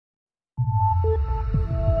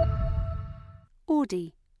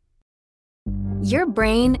Audi. Your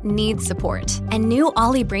brain needs support, and new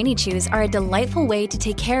Ollie Brainy Chews are a delightful way to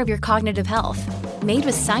take care of your cognitive health. Made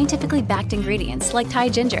with scientifically backed ingredients like Thai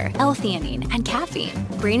ginger, L-theanine, and caffeine,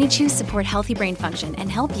 Brainy Chews support healthy brain function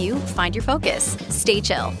and help you find your focus, stay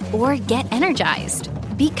chill, or get energized.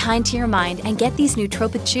 Be kind to your mind and get these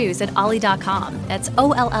nootropic chews at ollie.com. That's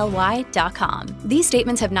OLLY.com. These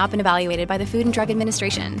statements have not been evaluated by the Food and Drug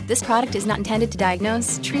Administration. This product is not intended to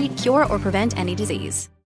diagnose, treat, cure, or prevent any disease.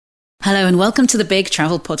 Hello and welcome to the Big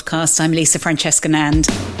Travel Podcast. I'm Lisa Francesca Nand.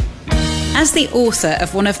 As the author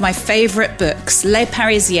of one of my favourite books, Les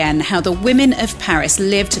Parisiennes, How the Women of Paris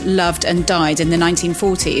Lived, Loved and Died in the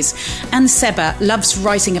 1940s, and Sebba loves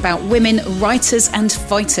writing about women, writers and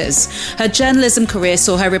fighters. Her journalism career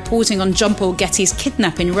saw her reporting on John Paul Getty's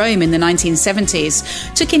kidnap in Rome in the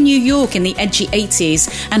 1970s, took in New York in the edgy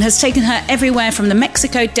 80s, and has taken her everywhere from the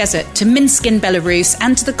Mexico desert to Minsk in Belarus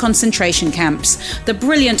and to the concentration camps. The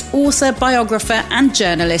brilliant author, biographer and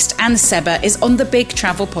journalist Anne Sebba is on the Big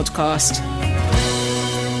Travel Podcast.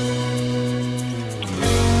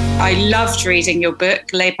 I loved reading your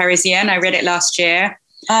book, Les Parisiennes. I read it last year.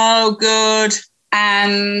 Oh, good.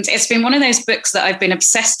 And it's been one of those books that I've been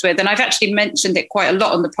obsessed with. And I've actually mentioned it quite a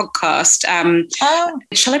lot on the podcast.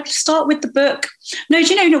 Shall I start with the book? No,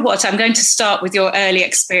 do you know what? I'm going to start with your early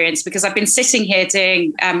experience because I've been sitting here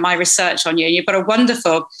doing my research on you. You've got a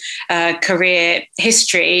wonderful career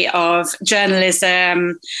history of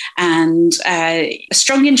journalism and a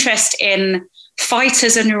strong interest in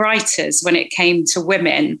fighters and writers when it came to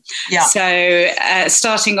women. Yeah. So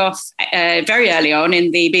starting off very early on in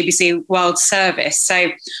the BBC World Service. So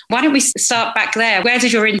why don't we start back there? Where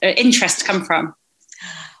did your interest come from?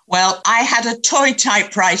 Well, I had a toy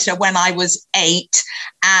typewriter when I was 8,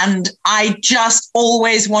 and I just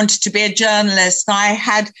always wanted to be a journalist. I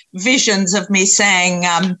had visions of me saying,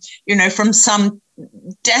 from some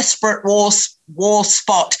desperate war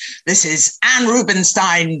spot, this is Anne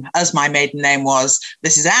Rubinstein, as my maiden name was.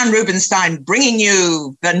 This is Anne Rubinstein bringing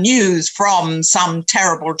you the news from some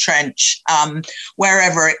terrible trench,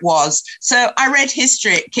 wherever it was. So I read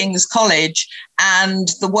history at King's College, and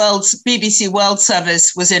the BBC World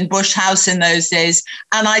Service was in Bush House in those days.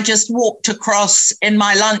 And I just walked across in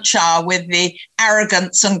my lunch hour with the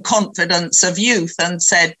arrogance and confidence of youth and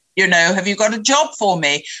said, have you got a job for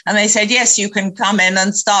me? And they said, yes, you can come in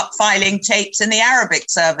and start filing tapes in the Arabic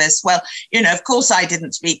service. Well, of course I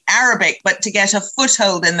didn't speak Arabic, but to get a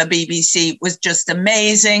foothold in the BBC was just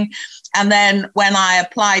amazing. And then when I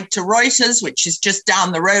applied to Reuters, which is just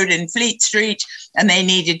down the road in Fleet Street, and they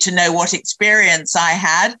needed to know what experience I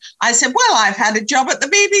had, I said, well, I've had a job at the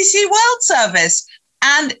BBC World Service.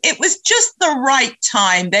 And it was just the right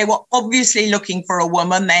time. They were obviously looking for a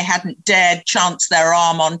woman. They hadn't dared chance their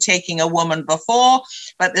arm on taking a woman before,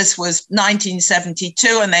 but this was 1972,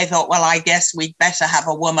 and they thought, well, I guess we'd better have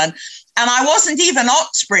a woman. And I wasn't even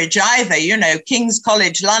Oxbridge either, King's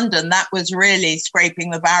College London, that was really scraping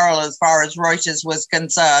the barrel as far as Reuters was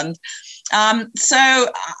concerned. So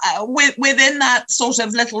within that sort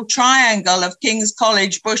of little triangle of King's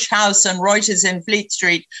College, Bush House and Reuters in Fleet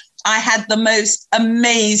Street, I had the most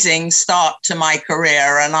amazing start to my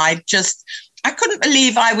career, and I couldn't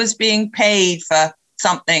believe I was being paid for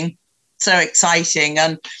something so exciting.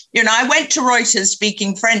 And, I went to Reuters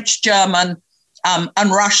speaking French, German,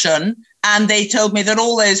 and Russian, and they told me that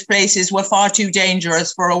all those places were far too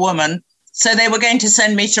dangerous for a woman. So they were going to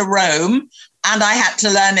send me to Rome, and I had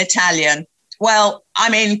to learn Italian. Well,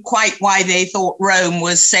 quite why they thought Rome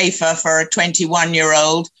was safer for a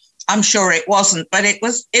 21-year-old. I'm sure it wasn't, but it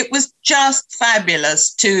was just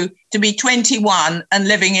fabulous to be 21 and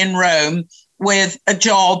living in Rome with a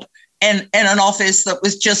job in an office that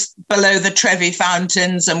was just below the Trevi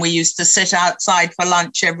fountains, and we used to sit outside for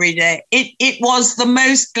lunch every day. It was the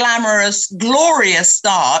most glamorous, glorious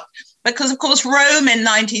start because, of course, Rome in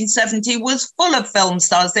 1970 was full of film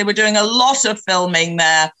stars. They were doing a lot of filming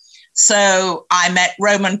there. So I met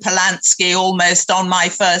Roman Polanski almost on my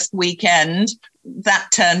first weekend. That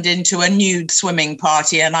turned into a nude swimming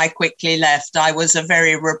party, and I quickly left. I was a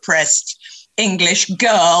very repressed English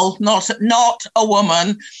girl, not a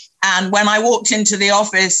woman. And when I walked into the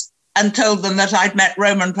office and told them that I'd met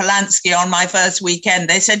Roman Polanski on my first weekend,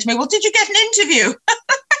 they said to me, well, did you get an interview? I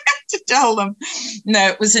had to tell them, no,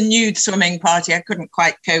 it was a nude swimming party. I couldn't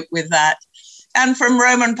quite cope with that. And from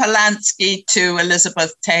Roman Polanski to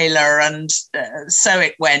Elizabeth Taylor, and so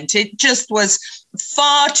it went. It just was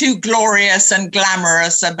far too glorious and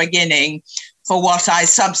glamorous a beginning for what I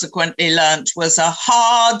subsequently learnt was a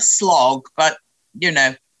hard slog. But,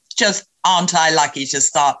 just aren't I lucky to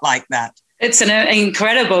start like that? It's an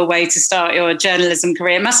incredible way to start your journalism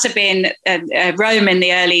career. It must have been Rome in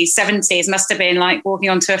the early 70s, must have been like walking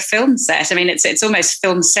onto a film set. I mean, it's almost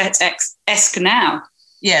film set-esque now.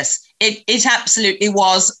 Yes, it absolutely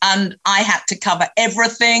was. And I had to cover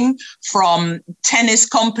everything from tennis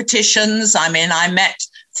competitions. I mean, I met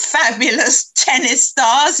fabulous tennis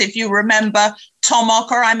stars. If you remember Tom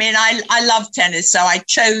Ocker, I mean, I love tennis, so I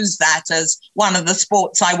chose that as one of the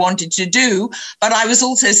sports I wanted to do. But I was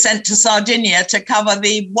also sent to Sardinia to cover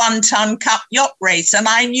the 1-ton cup yacht race, and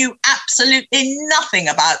I knew absolutely nothing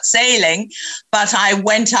about sailing. But I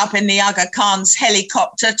went up in the Aga Khan's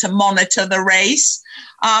helicopter to monitor the race.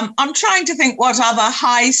 I'm trying to think what other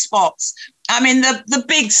high spots. I mean, the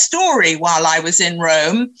big story while I was in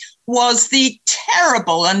Rome was the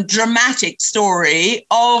terrible and dramatic story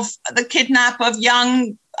of the kidnap of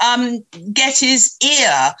young Getty's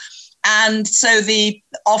ear. And so the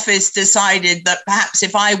office decided that perhaps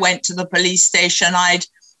if I went to the police station, I'd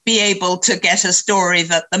be able to get a story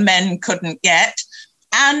that the men couldn't get.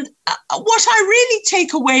 And what I really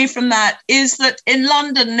take away from that is that in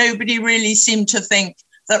London, nobody really seemed to think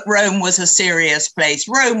that Rome was a serious place.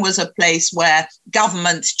 Rome was a place where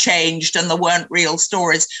governments changed and there weren't real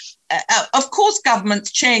stories. Of course,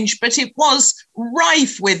 governments changed, but it was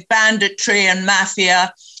rife with banditry and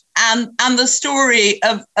mafia. And the story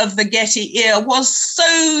of the Getty ear was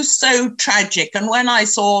so tragic. And when I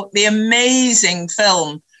saw the amazing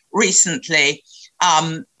film recently,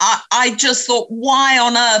 I just thought, why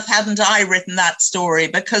on earth hadn't I written that story?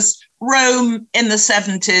 Because Rome in the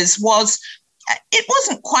 70s it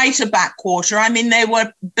wasn't quite a backwater. I mean, they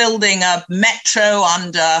were building a metro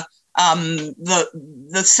under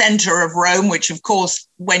the center of Rome, which, of course,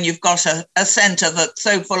 when you've got a center that's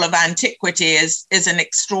so full of antiquity is an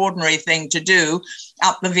extraordinary thing to do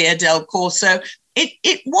up the Via del Corso.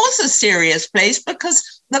 It was a serious place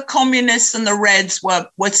because the communists and the Reds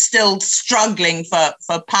were still struggling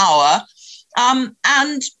for power.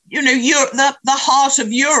 And, you know, the heart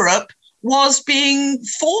of Europe was being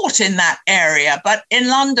fought in that area. But in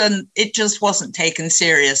London, it just wasn't taken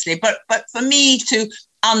seriously. But for me to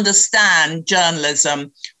understand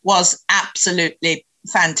journalism was absolutely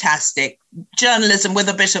fantastic. Journalism with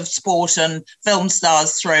a bit of sport and film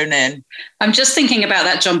stars thrown in. I'm just thinking about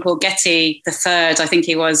that John Paul Getty III, I think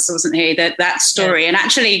he was, wasn't he? That story. Yeah. And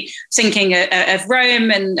actually thinking of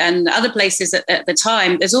Rome and other places at the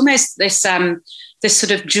time, there's almost this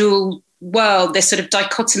sort of dual world, this sort of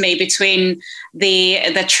dichotomy between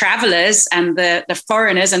the travellers and the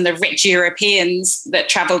foreigners and the rich Europeans that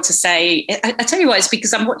travel to say, I tell you what, it's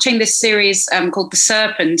because I'm watching this series called The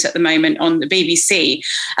Serpent at the moment on the BBC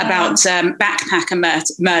about backpacker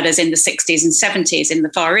murders in the 60s and 70s in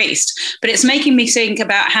the Far East. But it's making me think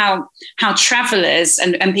about how travellers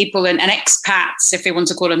and people and expats, if we want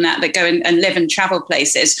to call them that go and live and travel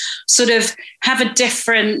places, sort of have a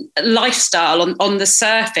different lifestyle on the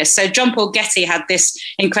surface. So John Paul Getty had this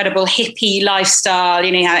incredible hippie lifestyle.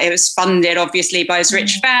 You know, how it was funded, obviously, by his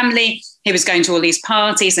rich family. He was going to all these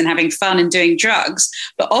parties and having fun and doing drugs.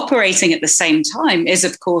 But operating at the same time is,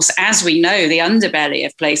 of course, as we know, the underbelly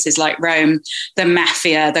of places like Rome, the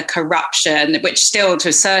mafia, the corruption, which still to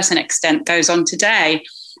a certain extent goes on today.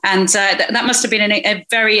 And that must have been a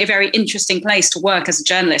very, very interesting place to work as a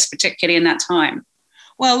journalist, particularly in that time.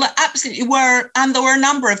 Well, absolutely were. And there were a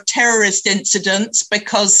number of terrorist incidents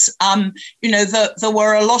because, there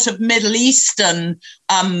were a lot of Middle Eastern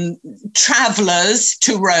travelers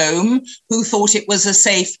to Rome who thought it was a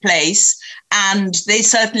safe place. And they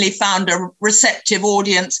certainly found a receptive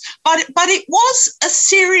audience. But it was a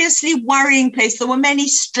seriously worrying place. There were many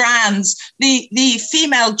strands. The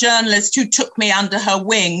female journalist who took me under her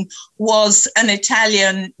wing was an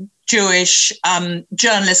Italian Jewish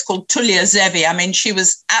journalist called Tullia Zevi. I mean, she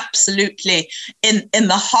was absolutely in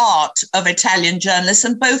the heart of Italian journalists,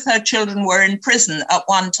 and both her children were in prison at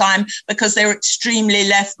one time because they were extremely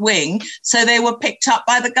left-wing. So they were picked up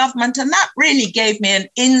by the government, and that really gave me an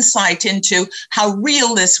insight into how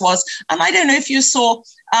real this was. And I don't know if you saw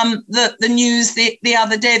the news the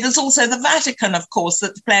other day. There's also the Vatican, of course,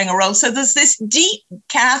 that's playing a role. So there's this deep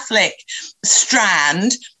Catholic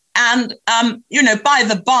strand. And, by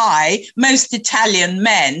the by, most Italian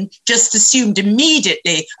men just assumed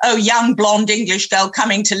immediately, oh, young blonde English girl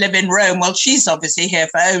coming to live in Rome. Well, she's obviously here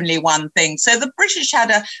for only one thing. So the British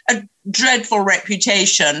had a dreadful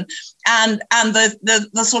reputation, and the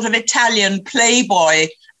sort of Italian playboy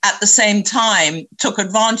at the same time took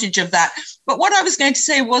advantage of that. But what I was going to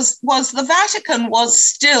say was the Vatican was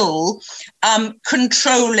still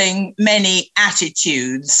controlling many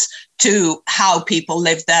attitudes to how people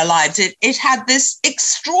lived their lives. It had this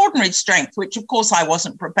extraordinary strength, which of course I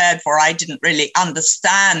wasn't prepared for. I didn't really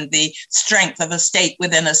understand the strength of a state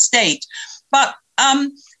within a state. But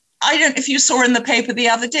I don't know if you saw in the paper the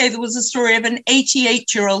other day, there was a story of an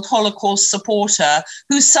 88-year-old Holocaust supporter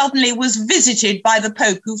who suddenly was visited by the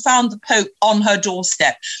Pope, who found the Pope on her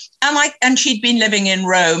doorstep. And she'd been living in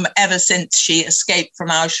Rome ever since she escaped from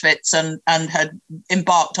Auschwitz and had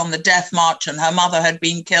embarked on the death march, and her mother had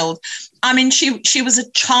been killed. I mean, she was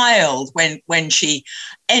a child when she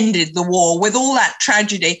ended the war with all that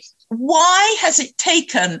tragedy. Why has it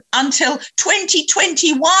taken until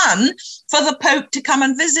 2021 for the Pope to come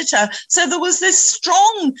and visit her? So there was this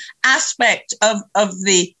strong aspect of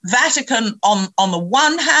the Vatican on the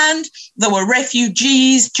one hand. There were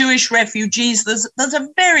refugees, Jewish refugees. There's a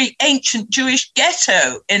very ancient Jewish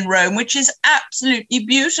ghetto in Rome, which is absolutely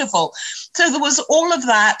beautiful. So there was all of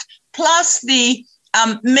that, plus the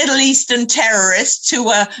Middle Eastern terrorists who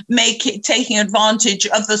were taking advantage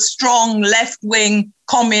of the strong left-wing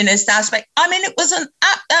communist aspect. I mean, it was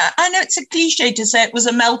I know it's a cliche to say it was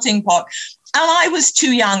a melting pot. And I was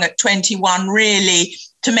too young at 21, really,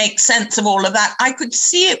 to make sense of all of that. I could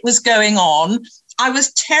see it was going on. I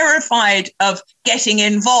was terrified of getting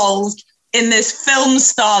involved in this film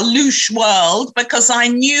star louche world because I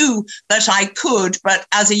knew that I could, but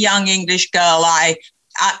as a young English girl, I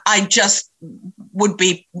just would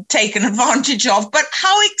be taken advantage of. But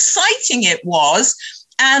how exciting it was.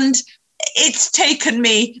 And it's taken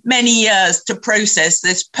me many years to process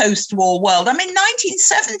this post-war world. I mean,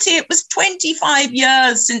 1970, it was 25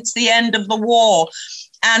 years since the end of the war,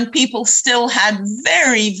 and people still had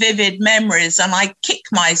very vivid memories. And I kick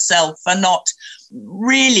myself for not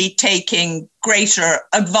really taking greater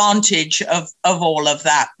advantage of all of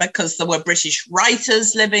that, because there were British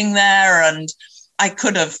writers living there, and I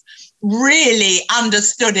could have really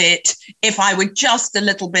understood it if I were just a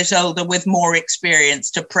little bit older with more experience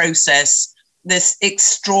to process this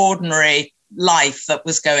extraordinary life that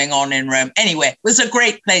was going on in Rome. Anyway, it was a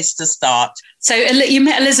great place to start. So you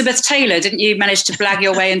met Elizabeth Taylor, didn't you? Manage to blag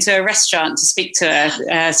your way into a restaurant to speak to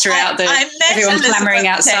her throughout everyone clamoring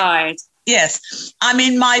outside. Yes. I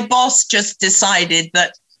mean, my boss just decided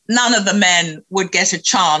that none of the men would get a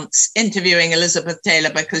chance interviewing Elizabeth Taylor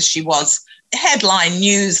because she was headline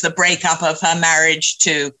news, the breakup of her marriage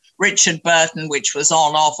to Richard Burton, which was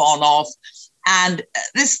on, off. And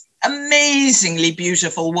this amazingly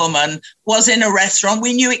beautiful woman was in a restaurant.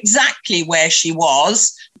 We knew exactly where she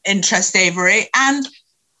was in Trastevere. And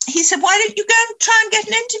he said, why don't you go and try and get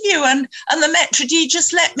an interview? And the maitre d'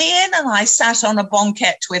 just let me in, and I sat on a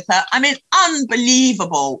banquette with her. I mean,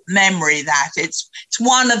 unbelievable memory that. It's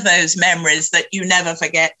one of those memories that you never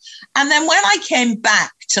forget. And then when I came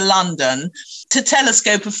back to London to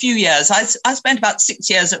Telescope a few years, I spent about 6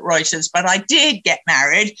 years at Reuters, but I did get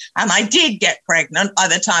married and I did get pregnant by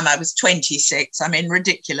the time I was 26. I mean,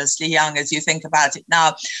 ridiculously young as you think about it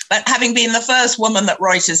now. But having been the first woman that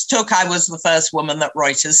Reuters took, I was the first woman that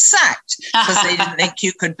Reuters sacked, because they didn't think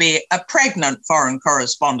you could be a pregnant foreign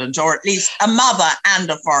correspondent, or at least a mother and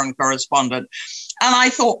a foreign correspondent. And I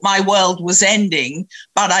thought my world was ending,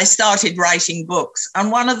 but I started writing books.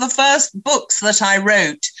 And one of the first books that I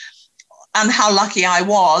wrote, and how lucky I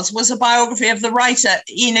was a biography of the writer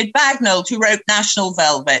Enid Bagnold, who wrote National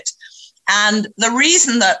Velvet. And the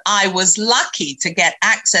reason that I was lucky to get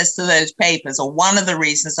access to those papers, or one of the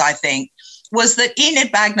reasons I think, was that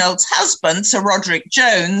Enid Bagnold's husband, Sir Roderick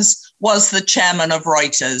Jones, was the chairman of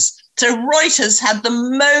Reuters. So Reuters had the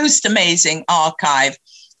most amazing archive.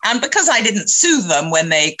 And because I didn't sue them when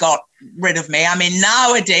they got rid of me, I mean,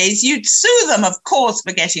 nowadays you'd sue them, of course,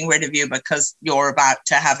 for getting rid of you because you're about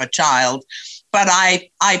to have a child. But I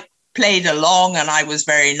played along, and I was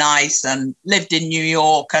very nice and lived in New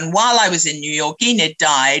York. And while I was in New York, Enid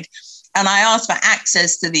died, and I asked for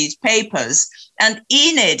access to these papers. And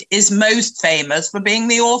Enid is most famous for being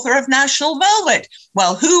the author of National Velvet.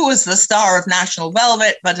 Well, who was the star of National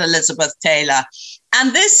Velvet but Elizabeth Taylor?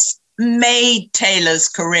 And this made Taylor's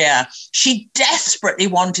career. She desperately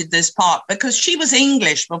wanted this part because she was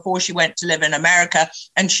English before she went to live in America,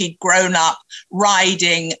 and she'd grown up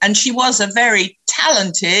riding, and she was a very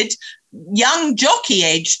talented young jockey,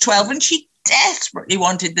 aged 12, and she desperately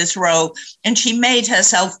wanted this role, and she made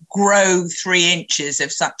herself grow 3 inches,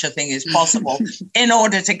 if such a thing is possible, in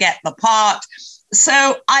order to get the part.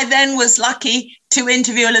 So I then was lucky to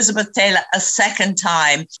interview Elizabeth Taylor a second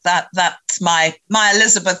time. That's my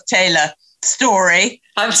Elizabeth Taylor story.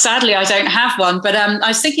 Sadly, I don't have one, but I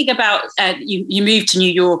was thinking about you moved to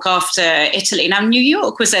New York after Italy. Now, New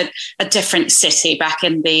York was a different city back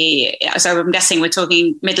in so I'm guessing we're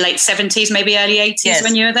talking mid-late 70s, maybe early 80s. Yes.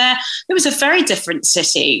 When you were there. It was a very different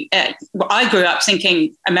city. I grew up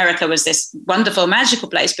thinking America was this wonderful, magical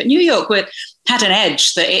place, but New York had an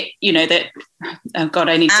edge that oh God,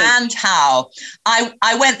 I need to. And how?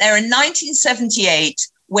 I went there in 1978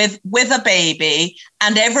 with a baby,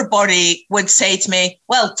 and everybody would say to me,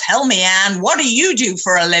 well, tell me, Anne, what do you do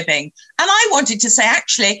for a living? And I wanted to say,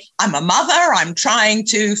 actually, I'm a mother. I'm trying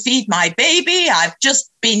to feed my baby. I've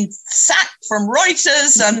just been sacked from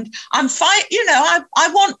Reuters and I'm fine. I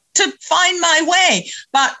want to find my way.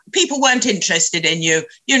 But people weren't interested in you.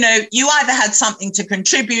 You either had something to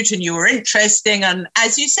contribute and you were interesting and,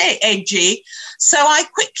 as you say, edgy. So I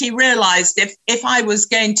quickly realized if I was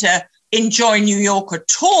going to enjoy New York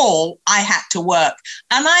at all, I had to work.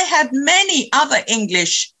 And I had many other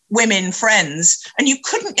English women friends, and you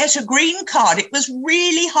couldn't get a green card. It was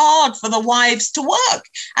really hard for the wives to work.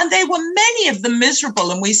 And they were many of them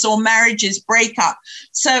miserable, and we saw marriages break up.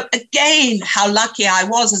 So again, how lucky I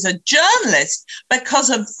was as a journalist, because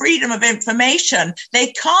of freedom of information.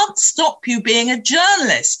 They can't stop you being a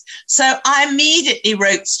journalist. So I immediately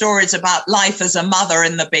wrote stories about life as a mother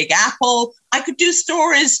in the Big Apple. I could do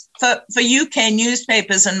stories for UK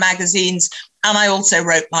newspapers and magazines. And I also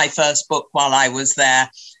wrote my first book while I was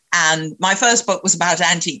there. And my first book was about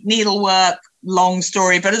antique needlework, long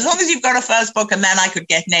story. But as long as you've got a first book, and then I could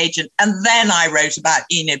get an agent. And then I wrote about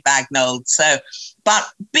Enid Bagnold.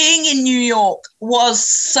 But being in New York was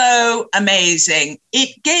so amazing.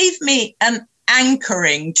 It gave me an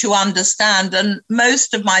anchoring to understand. And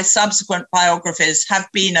most of my subsequent biographies have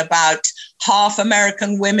been about half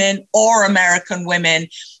American women or American women.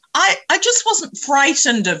 I just wasn't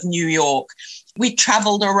frightened of New York. We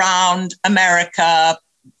traveled around America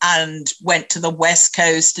and went to the West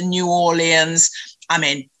Coast and New Orleans. I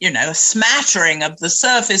mean, a smattering of the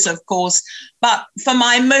surface, of course. But for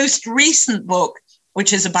my most recent book,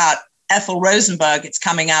 which is about Ethel Rosenberg, it's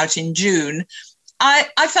coming out in June,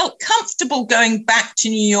 I felt comfortable going back to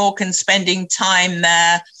New York and spending time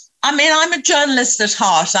there. I mean, I'm a journalist at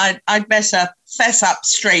heart. I'd better fess up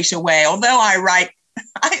straight away. Although I write,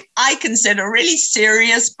 I consider really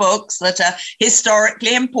serious books that are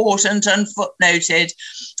historically important and footnoted.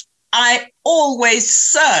 I always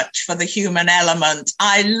search for the human element.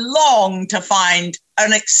 I long to find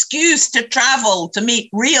an excuse to travel, to meet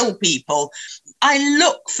real people. I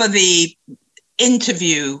look for the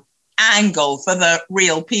interview angle for the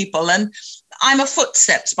real people. And I'm a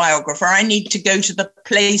footsteps biographer. I need to go to the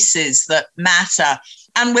places that matter.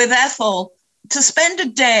 And with Ethel, to spend a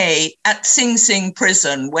day at Sing Sing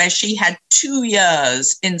prison, where she had 2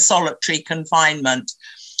 years in solitary confinement,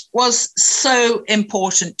 was so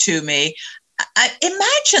important to me.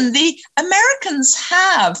 Imagine the Americans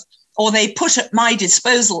have, or they put at my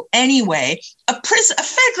disposal anyway, a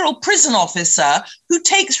federal prison officer who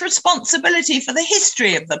takes responsibility for the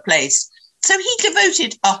history of the place. So he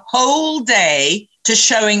devoted a whole day to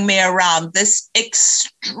showing me around this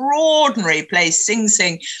extraordinary place, Sing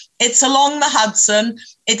Sing. It's along the Hudson.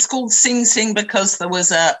 It's called Sing Sing because there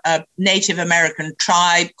was a Native American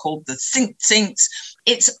tribe called the Sinks.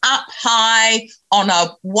 It's up high on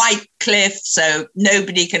a white cliff, so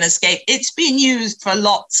nobody can escape. It's been used for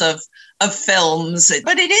lots of films,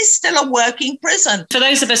 but it is still a working prison. For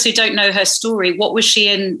those of us who don't know her story, what was she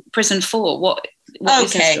in prison for? What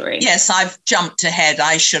is her story? Yes, I've jumped ahead.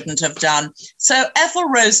 I shouldn't have done. So Ethel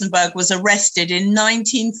Rosenberg was arrested in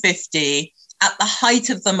 1950 at the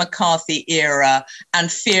height of the McCarthy era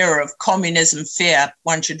and fear of communism,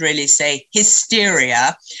 one should really say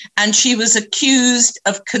hysteria. And she was accused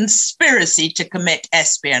of conspiracy to commit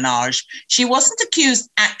espionage. She wasn't accused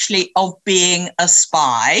actually of being a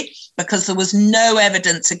spy because there was no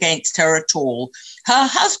evidence against her at all. Her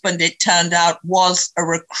husband, it turned out, was a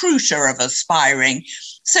recruiter of aspiring.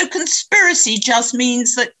 So conspiracy just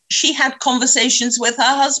means that she had conversations with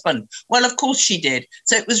her husband. Well, of course she did.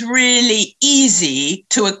 So it was really easy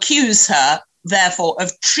to accuse her, therefore,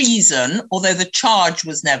 of treason, although the charge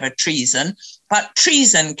was never treason. But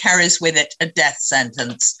treason carries with it a death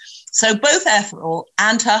sentence. So both Ethel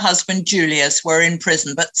and her husband Julius were in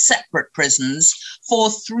prison, but separate prisons, for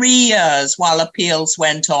 3 years while appeals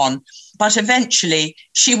went on. But eventually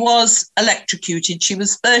she was electrocuted. She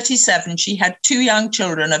was 37. She had 2 young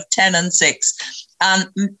children of 10 and 6, and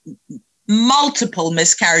multiple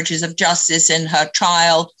miscarriages of justice in her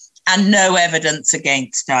trial and no evidence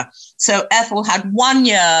against her. So Ethel had 1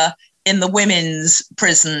 year in the women's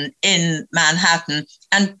prison in Manhattan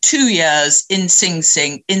and 2 years in Sing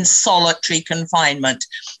Sing in solitary confinement.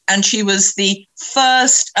 And she was the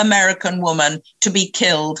first American woman to be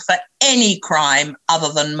killed for any crime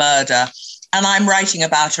other than murder. And I'm writing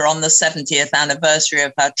about her on the 70th anniversary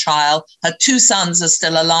of her trial. Her 2 sons are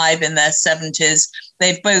still alive in their 70s.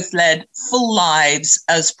 They've both led full lives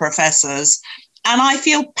as professors. And I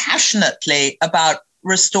feel passionately about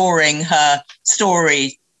restoring her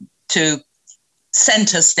story to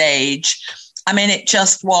center stage. I mean, it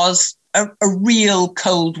just was a real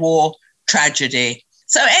Cold War tragedy.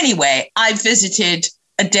 So anyway, I visited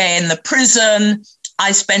a day in the prison.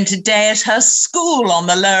 I spent a day at her school on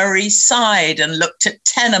the Lower East Side and looked at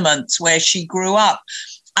tenements where she grew up.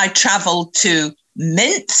 I traveled to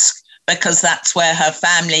Minsk because that's where her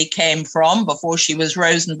family came from. Before she was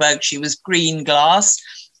Rosenberg, she was Green Glass.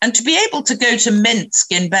 And to be able to go to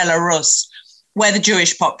Minsk in Belarus, where the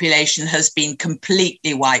Jewish population has been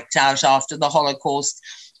completely wiped out after the Holocaust,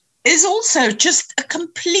 is also just a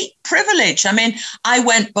complete privilege. I mean, I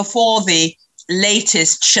went before the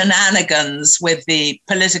latest shenanigans with the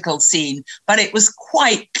political scene, but it was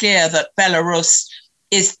quite clear that Belarus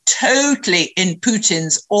is totally in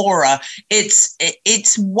Putin's aura.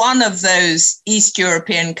 It's one of those East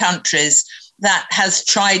European countries that has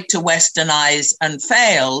tried to westernize and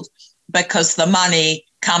failed because the money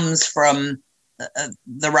comes from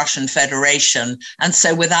the Russian Federation. And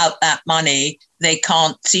so without that money, they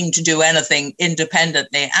can't seem to do anything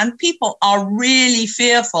independently. And people are really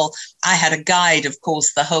fearful. I had a guide, of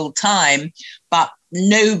course, the whole time, but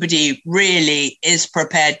nobody really is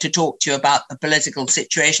prepared to talk to you about the political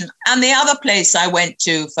situation. And the other place I went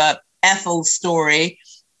to for Ethel's story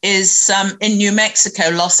is in New Mexico,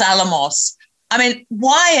 Los Alamos. I mean,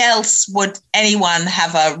 why else would anyone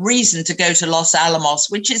have a reason to go to Los Alamos,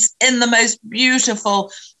 which is in the most beautiful,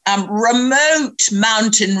 remote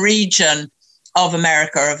mountain region of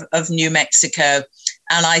America, of New Mexico?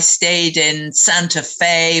 And I stayed in Santa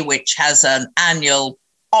Fe, which has an annual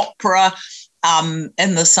opera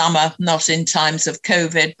in the summer, not in times of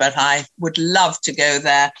COVID, but I would love to go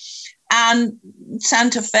there. And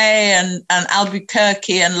Santa Fe and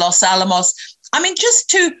Albuquerque and Los Alamos, I mean, just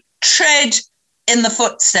to tread in the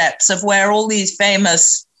footsteps of where all these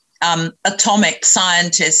famous atomic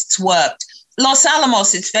scientists worked. Los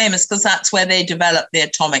Alamos is famous because that's where they developed the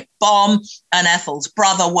atomic bomb, and Ethel's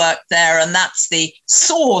brother worked there, and that's the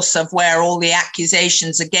source of where all the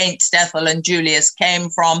accusations against Ethel and Julius came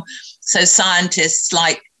from. So scientists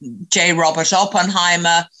like J. Robert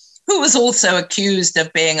Oppenheimer, who was also accused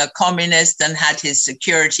of being a communist and had his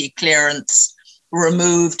security clearance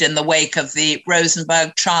removed in the wake of the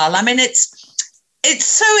Rosenberg trial. I mean, it's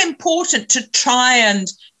so important to try and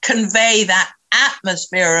convey that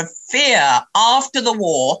atmosphere of fear after the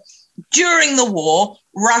war. During the war,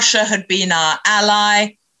 Russia had been our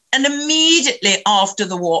ally. And immediately after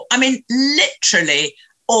the war, I mean, literally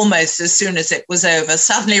almost as soon as it was over,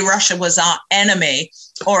 suddenly Russia was our enemy,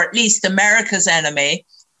 or at least America's enemy.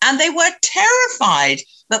 And they were terrified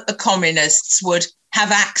that the communists would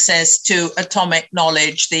have access to atomic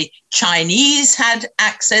knowledge. The Chinese had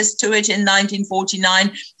access to it in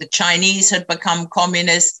 1949. The Chinese had become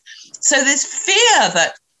communists. So this fear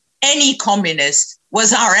that any communist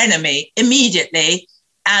was our enemy immediately.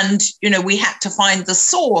 And, you know, we had to find the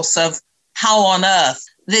source of how on earth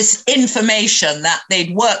this information that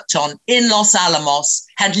they'd worked on in Los Alamos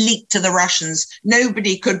had leaked to the Russians.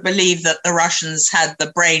 Nobody could believe that the Russians had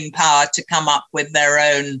the brain power to come up with their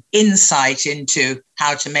own insight into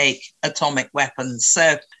how to make atomic weapons.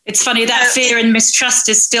 So it's funny that fear and mistrust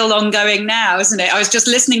is still ongoing now, isn't it? I was just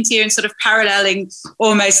listening to you and sort of paralleling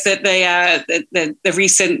almost the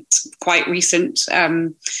quite recent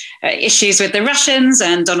issues with the Russians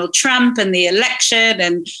and Donald Trump and the election,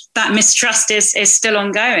 and that mistrust is still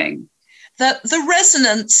ongoing. The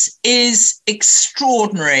resonance is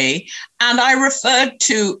extraordinary. And I referred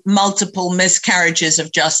to multiple miscarriages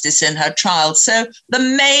of justice in her trial. So the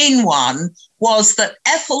main one was that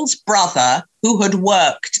Ethel's brother, who had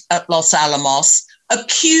worked at Los Alamos,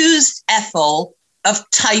 accused Ethel of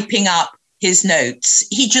typing up his notes.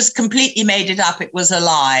 He just completely made it up. It was a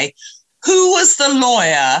lie. Who was the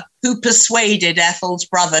lawyer who persuaded Ethel's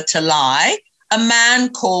brother to lie? A man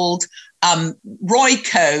called Roy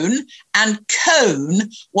Cohn, and Cohn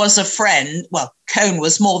was a friend. Well, Cohn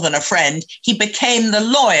was more than a friend. He became the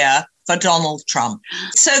lawyer for Donald Trump.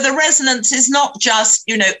 So the resonance is not just,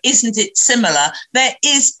 you know, isn't it similar? There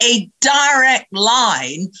is a direct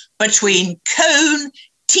line between Cohn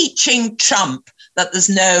teaching Trump that there's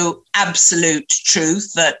no absolute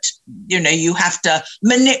truth, that, you know, you have to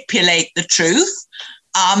manipulate the truth,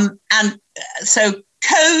 And so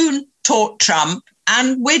Cohn taught Trump,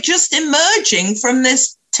 and we're just emerging from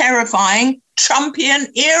this terrifying Trumpian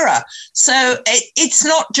era. So it's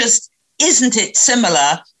not just, isn't it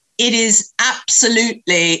similar? It is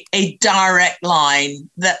absolutely a direct line,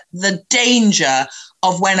 that the danger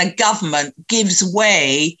of when a government gives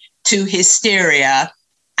way to hysteria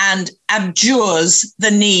and abjures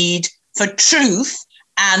the need for truth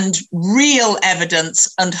and real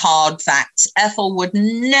evidence and hard facts. Ethel would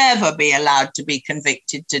never be allowed to be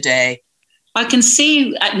convicted today. I can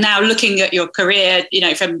see now, looking at your career,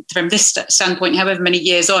 from this standpoint, however many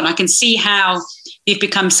years on, I can see how you've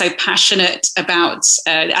become so passionate about,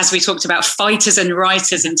 as we talked about, fighters and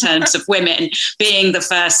writers in terms of women, being the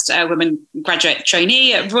first woman graduate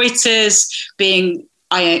trainee at Reuters, being,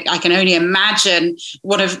 I can only imagine,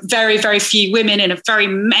 one of very, very few women in a very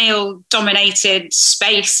male-dominated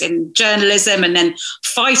space in journalism, and then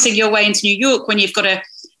fighting your way into New York when you've got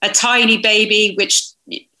a tiny baby, which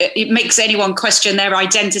it makes anyone question their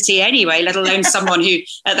identity anyway, let alone someone who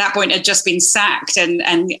at that point had just been sacked and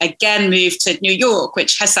again moved to New York,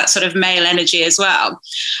 which has that sort of male energy as well.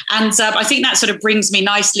 And I think that sort of brings me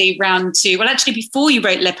nicely round to, well, actually, before you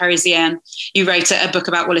wrote Le Parisien, you wrote a book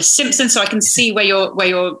about Wallis Simpson. So I can see where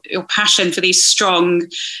your passion for these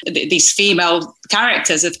female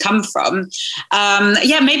characters have come from.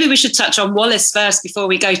 Maybe we should touch on Wallis first before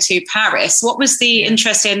we go to Paris. What was the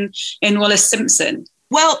interest in Wallis Simpson?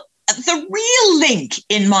 Well, the real link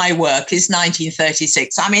in my work is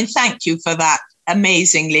 1936. I mean, thank you for that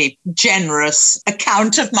amazingly generous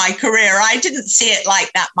account of my career. I didn't see it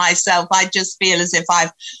like that myself. I just feel as if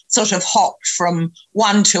I've sort of hopped from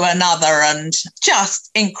one to another, and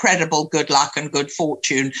just incredible good luck and good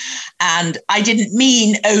fortune. And I didn't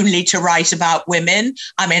mean only to write about women.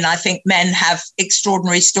 I mean, I think men have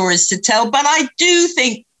extraordinary stories to tell, but I do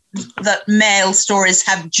think that male stories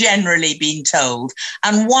have generally been told.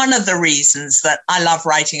 And one of the reasons that I love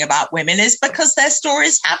writing about women is because their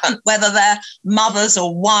stories haven't, whether they're mothers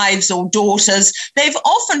or wives or daughters, they've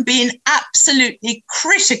often been absolutely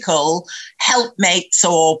critical helpmates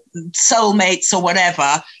or soulmates or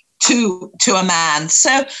whatever to a man.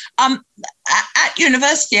 So at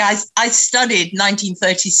university, I studied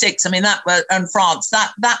 1936. I mean, that was in France.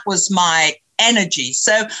 That was my energy.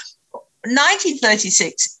 So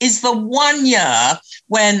 1936 is the one year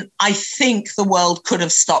when I think the world could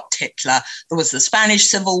have stopped Hitler. There was the Spanish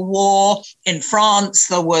Civil War in France.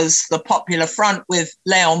 There was the Popular Front with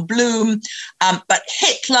Léon Blum. But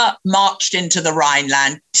Hitler marched into the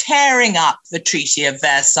Rhineland, tearing up the Treaty of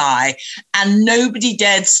Versailles, and nobody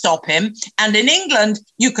dared stop him. And in England,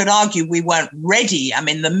 you could argue we weren't ready. I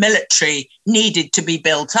mean, the military needed to be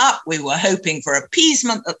built up. We were hoping for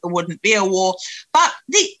appeasement, that there wouldn't be a war. But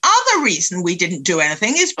the other reason we didn't do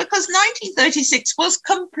anything is because 1936 was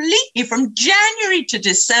completely, from January to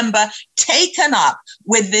December, taken up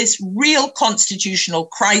with this real constitutional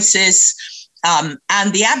crisis.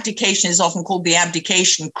 And the abdication is often called the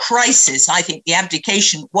abdication crisis. I think the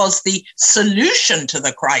abdication was the solution to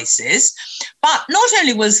the crisis. But not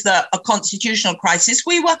only was there a constitutional crisis,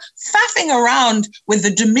 we were faffing around with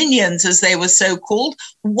the dominions, as they were so called,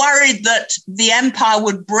 worried that the empire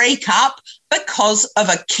would break up because of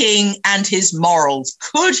a king and his morals.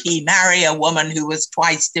 Could he marry a woman who was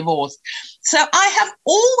twice divorced? So I have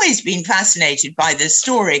always been fascinated by this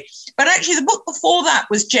story. But actually, the book before that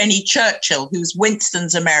was Jenny Churchill, who's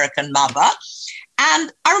Winston's American mother.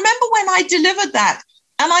 And I remember when I delivered that,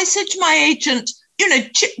 and I said to my agent,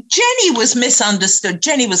 Jenny was misunderstood.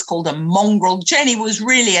 Jenny was called a mongrel. Jenny was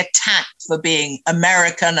really attacked for being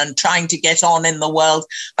American and trying to get on in the world.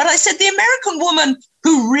 But I said, the American woman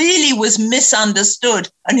who really was misunderstood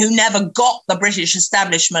and who never got the British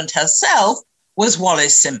establishment herself was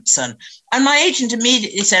Wallis Simpson. And my agent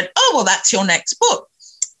immediately said, oh, well, that's your next book.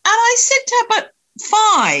 And I said to her, but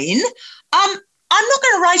fine, I'm not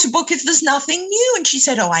going to write a book if there's nothing new. And she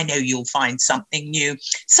said, oh, I know you'll find something new.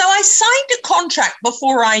 So I signed a contract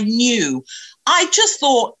before I knew. I just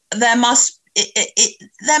thought there must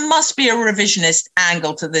be a revisionist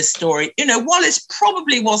angle to this story. Wallis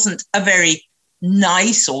probably wasn't a very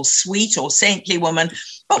nice or sweet or saintly woman,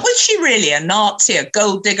 but was she really a Nazi, a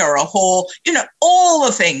gold digger, a whore? All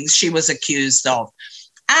the things she was accused of.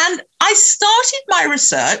 And I started my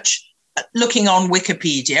research looking on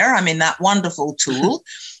Wikipedia, I mean, that wonderful tool,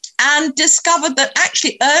 and discovered that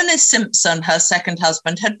actually Ernest Simpson, her second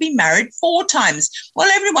husband, had been married 4 times. Well,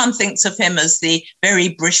 everyone thinks of him as the very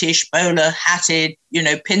British, bowler-hatted,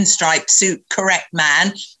 pinstripe suit, correct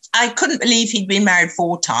man. I couldn't believe he'd been married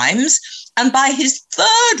 4 times. And by his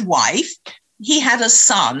third wife, he had a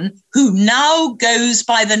son who now goes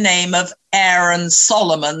by the name of Aaron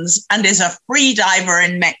Solomons and is a free diver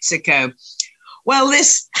in Mexico. Well,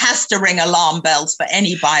 this has to ring alarm bells for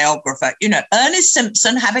any biographer. You know, Ernest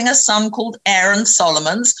Simpson having a son called Aaron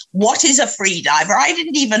Solomons. What is a free diver? I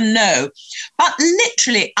didn't even know. But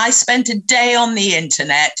literally, I spent a day on the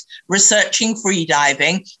internet researching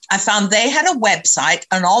freediving. I found they had a website,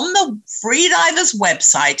 and on the freedivers'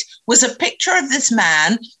 website was a picture of this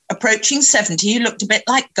man approaching 70 who looked a bit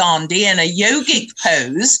like Gandhi in a yogic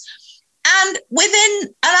pose. And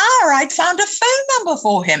within an hour, I'd found a phone number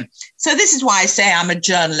for him. So this is why I say I'm a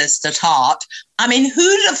journalist at heart. I mean,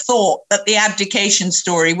 who'd have thought that the abdication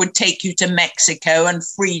story would take you to Mexico and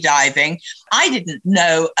freediving? I didn't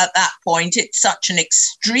know at that point. It's such an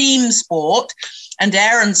extreme sport. And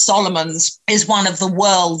Aaron Solomons is one of the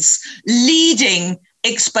world's leading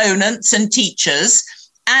exponents and teachers.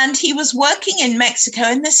 And he was working in Mexico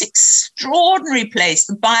in this extraordinary place,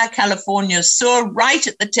 the Baja California Sur, right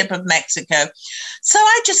at the tip of Mexico. So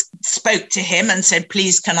I just spoke to him and said,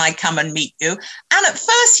 please, can I come and meet you? And at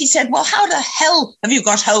first he said, well, how the hell have you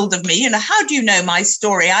got hold of me? You know, how do you know my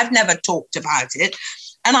story? I've never talked about it.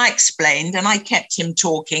 And I explained, and I kept him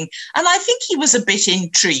talking. And I think he was a bit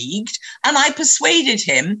intrigued. And I persuaded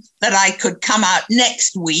him that I could come out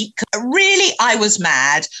next week. Really, I was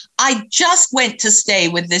mad. I just went to stay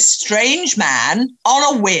with this strange man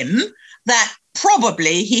on a whim that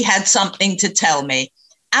probably he had something to tell me.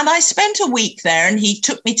 And I spent a week there, and he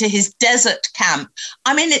took me to his desert camp.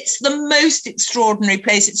 I mean, it's the most extraordinary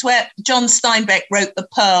place. It's where John Steinbeck wrote The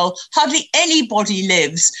Pearl. Hardly anybody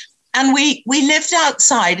lives. And we lived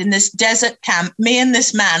outside in this desert camp, me and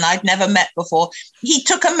this man I'd never met before. He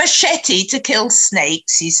took a machete to kill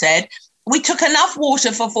snakes, he said. We took enough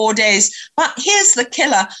water for 4 days. But here's the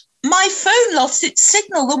killer. My phone lost its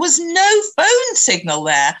signal. There was no phone signal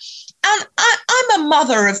there. And I'm a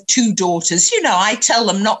mother of 2 daughters. You know, I tell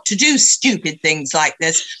them not to do stupid things like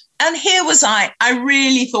this. And here was I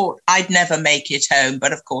really thought I'd never make it home.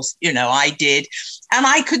 But of course, you know, I did. And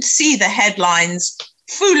I could see the headlines,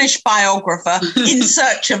 foolish biographer in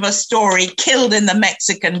search of a story, killed in the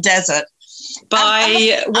Mexican desert.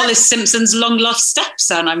 By Wallace Simpson's long-lost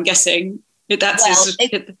stepson, I'm guessing.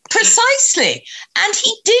 Precisely. And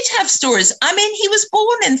he did have stories. I mean, he was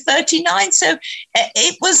born in 1939, so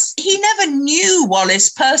he never knew Wallace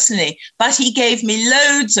personally, but he gave me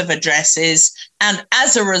loads of addresses. And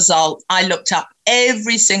as a result, I looked up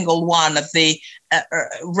every single one of the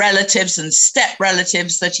relatives and step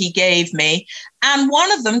relatives that he gave me. And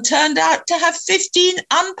one of them turned out to have 15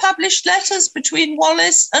 unpublished letters between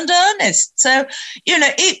Wallace and Ernest. So, you know,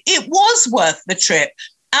 it was worth the trip.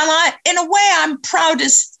 And in a way, I'm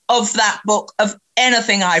proudest of that book, of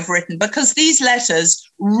anything I've written, because these letters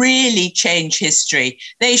really change history.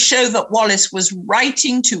 They show that Wallace was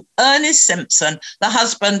writing to Ernest Simpson, the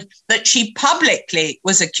husband that she publicly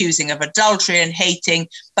was accusing of adultery and hating,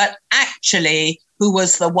 but actually who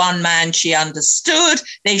was the one man she understood.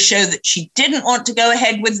 They show that she didn't want to go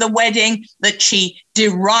ahead with the wedding, that she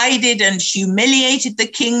derided and humiliated the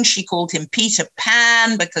king. She called him Peter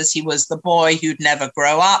Pan because he was the boy who'd never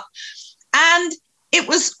grow up. And it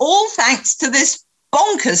was all thanks to this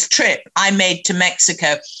bonkers trip I made to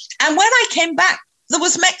Mexico. And when I came back, there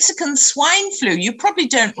was Mexican swine flu. You probably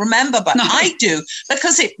don't remember, but no. I do,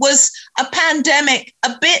 because it was a pandemic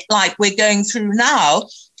a bit like we're going through now.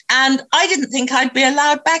 And I didn't think I'd be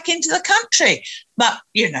allowed back into the country. But,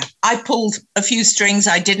 you know, I pulled a few strings.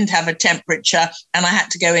 I didn't have a temperature and I had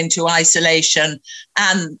to go into isolation.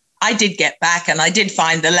 And I did get back and I did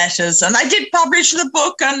find the letters and I did publish the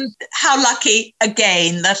book. And how lucky,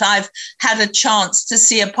 again, that I've had a chance to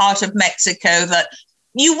see a part of Mexico that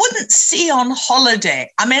you wouldn't see on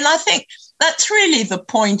holiday. I mean, I think that's really the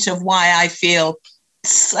point of why I feel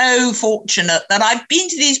so fortunate that I've been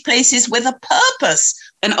to these places with a purpose.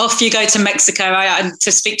 And off you go to Mexico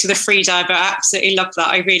to speak to the freediver. I absolutely love that.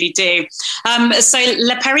 I really do. So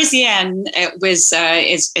Le Parisien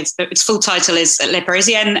its full title is Le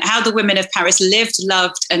Parisien, How the Women of Paris Lived,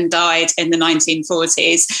 Loved and Died in the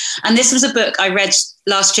 1940s. And this was a book I read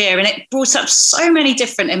last year and it brought up so many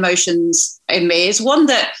different emotions in me. It's one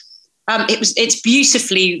that it's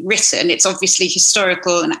beautifully written. It's obviously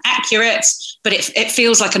historical and accurate, but it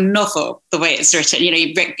feels like a novel the way it's written. You know,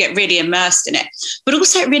 you get really immersed in it. But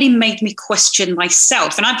also, it really made me question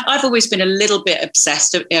myself. And I've always been a little bit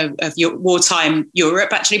obsessed of wartime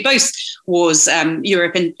Europe. Actually, both wars,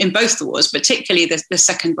 Europe in both the wars, particularly the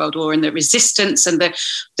Second World War and the resistance and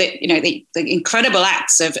the incredible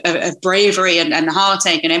acts of bravery and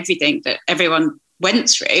heartache and everything that everyone went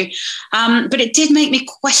through. But it did make me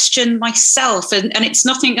question myself. And it's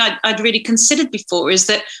nothing I'd really considered before, is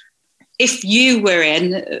that if you were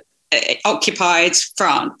in occupied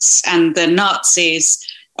France and the Nazis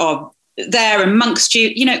are there amongst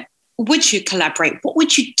you, you know, would you collaborate? What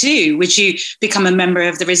would you do? Would you become a member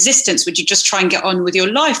of the resistance? Would you just try and get on with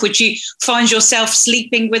your life? Would you find yourself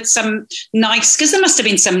sleeping with some nice, because there must have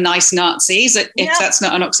been some nice Nazis, if that's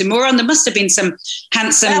not an oxymoron, there must have been some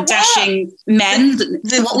handsome, dashing men.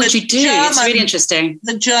 What would you do? It's really interesting.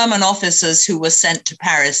 The German officers who were sent to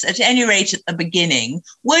Paris, at any rate at the beginning,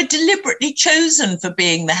 were deliberately chosen for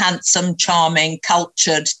being the handsome, charming,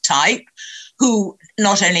 cultured type who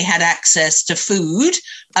not only had access to food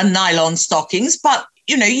and nylon stockings, but,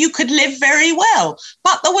 you know, you could live very well.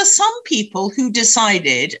 But there were some people who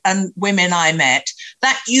decided, and women I met,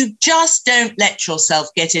 that you just don't let yourself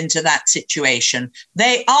get into that situation.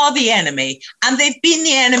 They are the enemy, and they've been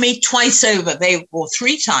the enemy twice over. Or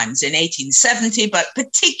 3 times in 1870, but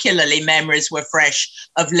particularly memories were fresh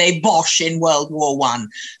of Les Boches in World War I.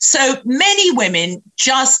 So many women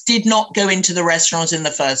just did not go into the restaurant in the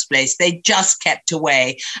first place. They just kept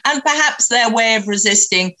away. And perhaps their way of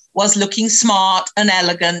resisting was looking smart and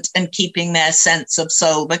elegant and keeping their sense of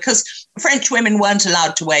soul, because French women weren't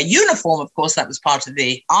allowed to wear uniform. Of course, that was part of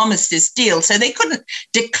the armistice deal. So they couldn't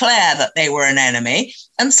declare that they were an enemy.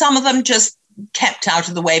 And some of them just kept out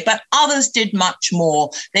of the way, but others did much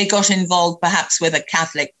more. They got involved perhaps with a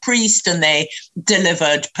Catholic priest and they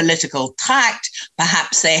delivered political tract.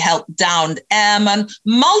 Perhaps they helped downed airmen,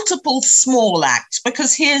 multiple small acts,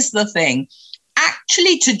 because here's the thing.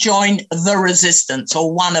 Actually, to join the resistance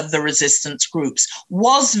or one of the resistance groups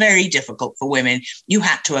was very difficult for women. You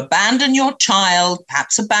had to abandon your child,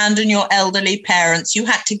 perhaps abandon your elderly parents. You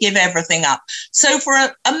had to give everything up. So for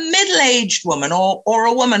a middle-aged woman or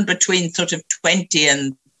a woman between sort of 20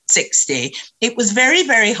 and 60, it was very,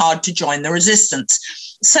 very hard to join the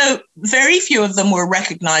resistance. So very few of them were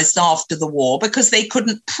recognized after the war because they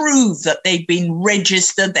couldn't prove that they'd been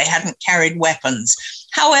registered, they hadn't carried weapons.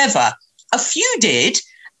 However, a few did,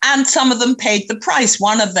 and some of them paid the price.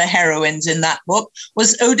 One of the heroines in that book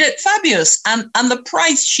was Odette Fabius, and the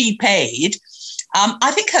price she paid,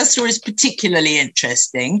 I think her story is particularly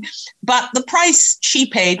interesting, but the price she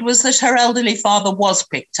paid was that her elderly father was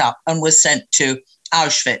picked up and was sent to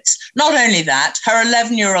Auschwitz. Not only that, her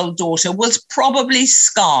 11-year-old daughter was probably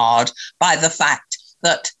scarred by the fact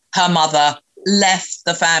that her mother left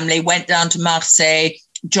the family, went down to Marseille,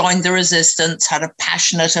 joined the resistance, had a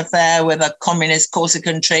passionate affair with a communist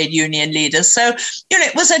Corsican trade union leader. So, you know,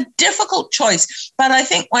 it was a difficult choice. But I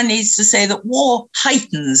think one needs to say that war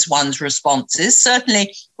heightens one's responses.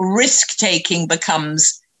 Certainly, risk-taking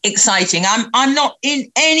becomes exciting. I'm not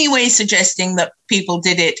in any way suggesting that people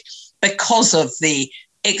did it because of the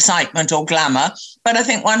excitement or glamour, but I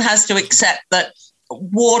think one has to accept that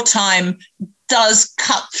wartime does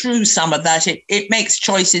cut through some of that. It makes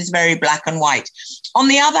choices very black and white. On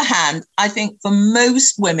the other hand, I think for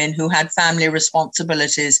most women who had family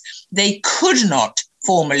responsibilities, they could not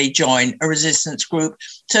formally join a resistance group.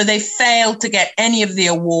 So they failed to get any of the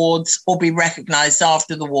awards or be recognized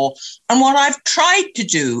after the war. And what I've tried to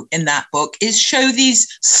do in that book is show these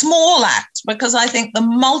small acts, because I think the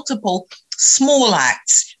multiple small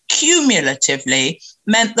acts cumulatively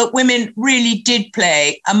meant that women really did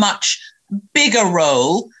play a much bigger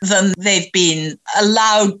role than they've been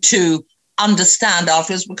allowed to understand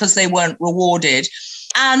afterwards, because they weren't rewarded.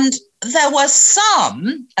 And there were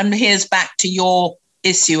some, and here's back to your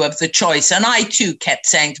issue of the choice. And I too kept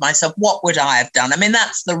saying to myself, what would I have done? I mean,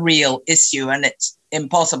 that's the real issue and it's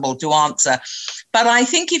impossible to answer. But I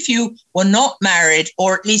think if you were not married,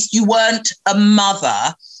 or at least you weren't a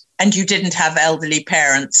mother and you didn't have elderly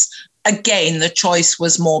parents, again, the choice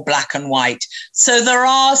was more black and white. So there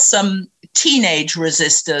are some teenage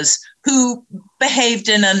resistors who behaved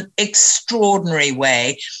in an extraordinary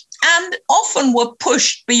way and often were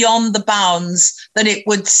pushed beyond the bounds that it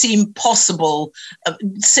would seem possible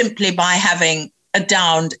simply by having a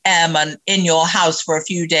downed airman in your house for a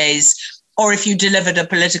few days. Or if you delivered a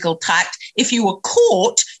political tract, if you were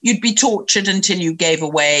caught, you'd be tortured until you gave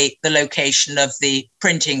away the location of the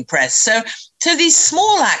printing press. So these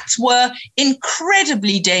small acts were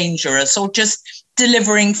incredibly dangerous, or just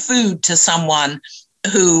delivering food to someone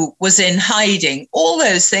who was in hiding. All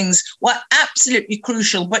those things were absolutely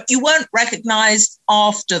crucial, but you weren't recognized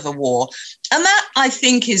after the war. And that, I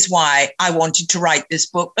think, is why I wanted to write this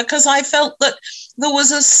book, because I felt that there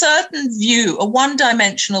was a certain view, a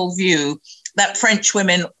one-dimensional view that French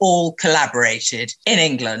women all collaborated in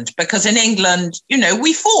England, because in England,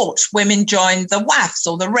 we fought. Women joined the WAFs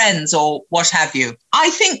or the Wrens or what have you. I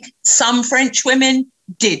think some French women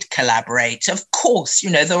did collaborate. Of course,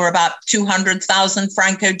 there were about 200,000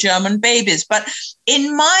 Franco-German babies. But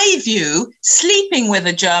in my view, sleeping with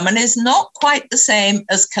a German is not quite the same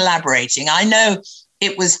as collaborating. I know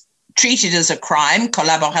it was treated as a crime,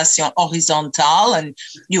 collaboration horizontale, and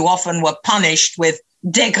you often were punished with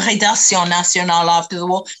dégradation nationale after the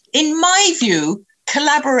war. In my view,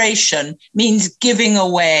 collaboration means giving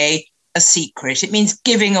away a secret. It means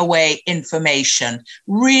giving away information,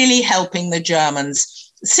 really helping the Germans.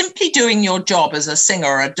 Simply doing your job as a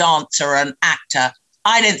singer, a dancer, an actor,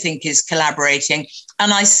 I don't think is collaborating.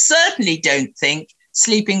 And I certainly don't think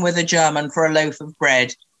sleeping with a German for a loaf of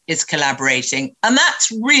bread is collaborating. And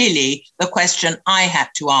that's really the question I had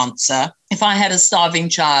to answer. If I had a starving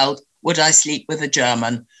child, would I sleep with a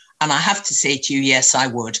German? And I have to say to you, yes, I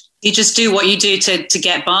would. You just do what you do to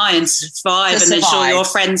get by and survive and ensure your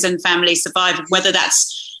friends and family survive, whether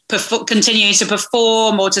that's continue to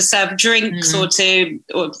perform or to serve drinks or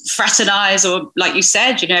fraternize or, like you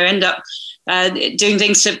said, end up doing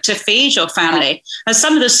things to feed your family. And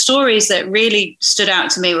some of the stories that really stood out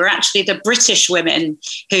to me were actually the British women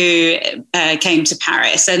who came to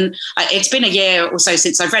Paris. And it's been a year or so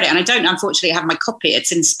since I've read it, and I don't unfortunately have my copy.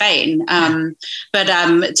 It's in Spain, but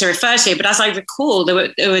to refer to. But as I recall, there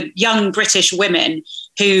were young British women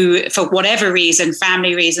who, for whatever reason,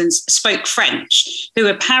 family reasons, spoke French, who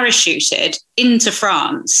were parachuted into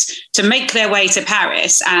France to make their way to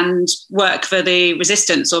Paris and work for the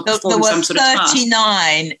resistance or perform some sort of task. There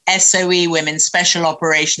were 39 SOE women, Special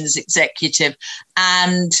Operations Executive,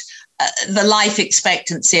 and the life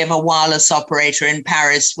expectancy of a wireless operator in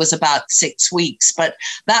Paris was about 6 weeks. But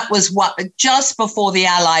that was just before the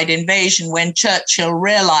Allied invasion, when Churchill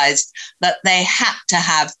realized that they had to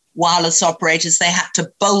have wireless operators. They had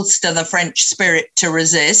to bolster the French spirit to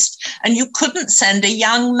resist. And you couldn't send a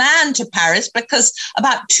young man to Paris because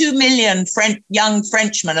about 2 million young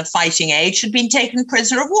Frenchmen of fighting age had been taken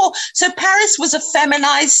prisoner of war. So Paris was a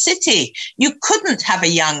feminized city. You couldn't have a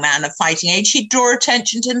young man of fighting age. He'd draw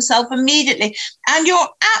attention to himself immediately. And you're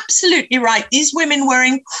absolutely right. These women were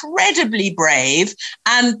incredibly brave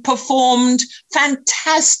and performed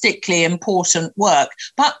fantastically important work.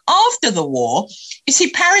 But after the war, you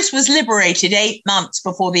see, Paris was liberated 8 months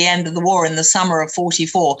before the end of the war in the summer of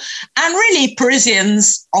 44. And really,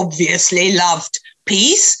 Parisians obviously loved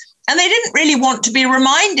peace. And they didn't really want to be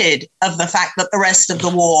reminded of the fact that the rest of the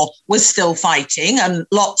war was still fighting and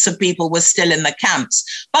lots of people were still in the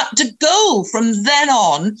camps. But de Gaulle, from then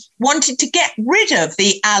on, wanted to get rid of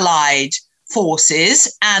the Allied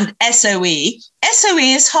forces and SOE. SOE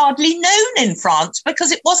is hardly known in France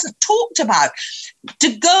because it wasn't talked about.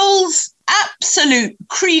 De Gaulle's absolute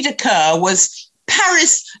cri de coeur was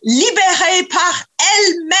Paris libérée par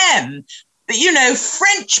elle-même.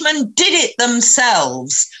 Frenchmen did it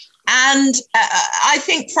themselves. And I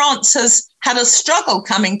think France has had a struggle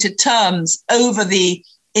coming to terms over the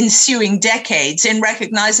ensuing decades in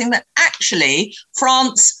recognizing that actually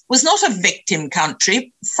France was not a victim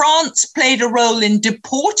country. France played a role in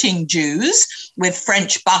deporting Jews with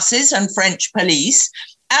French buses and French police,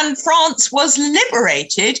 and France was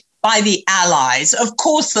liberated by the Allies. Of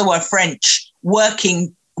course, there were French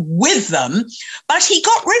working with them, but he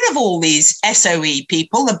got rid of all these SOE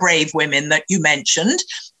people, the brave women that you mentioned,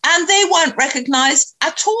 and they weren't recognized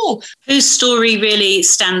at all. Whose story really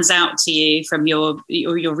stands out to you from your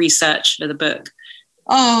research for the book?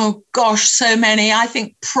 Oh, gosh, so many. I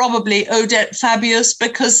think probably Odette Fabius,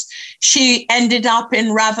 because she ended up in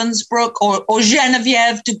Ravensbrück, or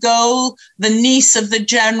Geneviève de Gaulle, the niece of the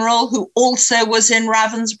general, who also was in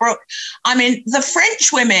Ravensbrück. I mean, the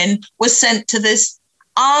French women were sent to this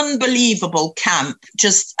unbelievable camp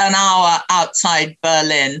just an hour outside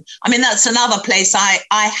Berlin. I mean, that's another place I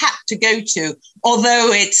had to go to,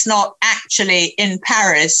 although it's not actually in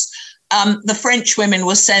Paris. The French women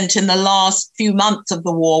were sent in the last few months of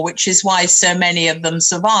the war, which is why so many of them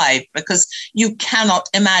survived, because you cannot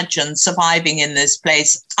imagine surviving in this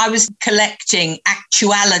place. I was collecting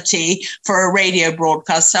actuality for a radio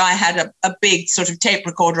broadcast, so I had a big sort of tape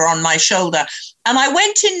recorder on my shoulder. And I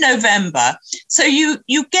went in November. So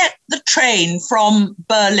you get the train from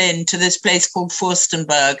Berlin to this place called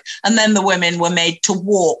Fürstenberg, and then the women were made to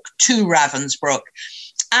walk to Ravensbrück.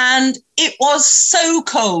 And it was so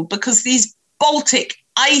cold because these Baltic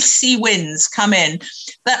icy winds come in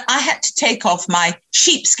that I had to take off my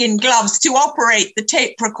sheepskin gloves to operate the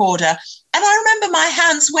tape recorder. And I remember my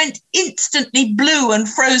hands went instantly blue and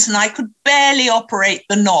frozen. I could barely operate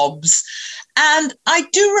the knobs. And I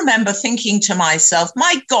do remember thinking to myself,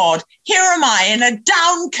 my God, here am I in a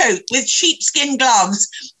down coat with sheepskin gloves.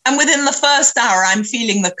 And within the first hour, I'm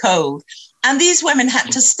feeling the cold. And these women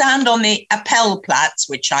had to stand on the Appellplatz,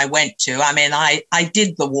 which I went to. I mean, I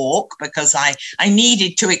did the walk because I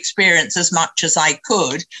needed to experience as much as I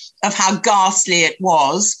could of how ghastly it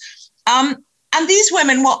was. And these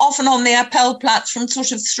women were often on the Appellplatz from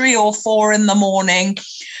sort of 3 or 4 in the morning,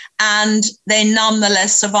 and they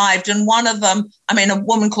nonetheless survived. And one of them, I mean, a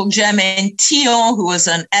woman called Germaine Tillon, who was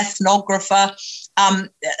an ethnographer,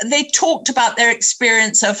 they talked about their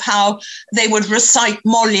experience of how they would recite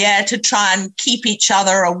Molière to try and keep each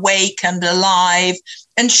other awake and alive.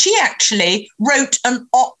 And she actually wrote an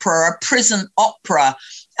opera, a prison opera,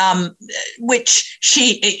 which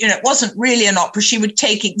it wasn't really an opera. She would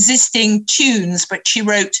take existing tunes, but she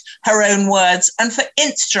wrote her own words. And for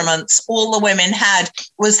instruments, all the women had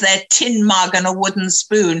was their tin mug and a wooden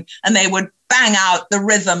spoon, and they would bang out the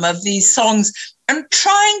rhythm of these songs. And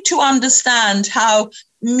trying to understand how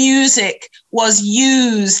music was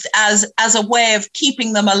used as a way of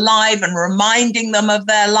keeping them alive and reminding them of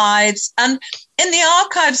their lives. And in the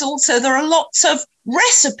archives also, there are lots of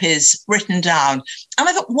recipes written down. And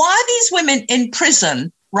I thought, why are these women in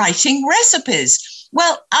prison writing recipes?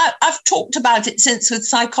 Well, I've talked about it since with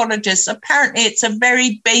psychologists. Apparently, it's a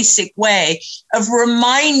very basic way of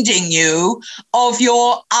reminding you of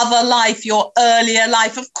your other life, your earlier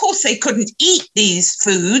life. Of course, they couldn't eat these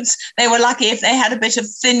foods. They were lucky if they had a bit of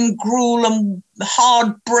thin gruel and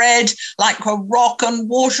hard bread, like a rock and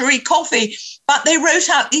watery coffee. But they wrote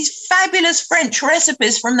out these fabulous French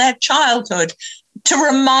recipes from their childhood to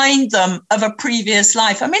remind them of a previous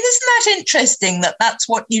life. I mean, isn't that interesting that that's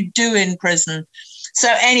what you do in prison? So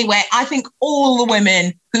anyway, I think all the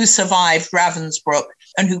women who survived Ravensbrück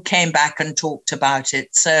and who came back and talked about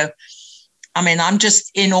it. So, I mean, I'm just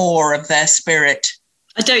in awe of their spirit.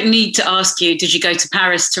 I don't need to ask you, did you go to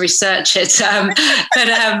Paris to research it? But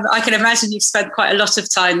I can imagine you've spent quite a lot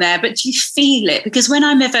of time there. But do you feel it? Because when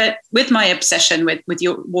I'm ever, with my obsession with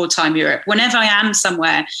your wartime Europe, whenever I am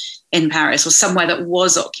somewhere in Paris or somewhere that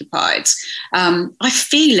was occupied, I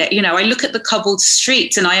feel it. You know, I look at the cobbled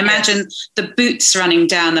streets and I imagine the boots running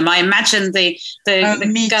down them. I imagine the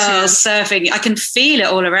girls surfing. I can feel it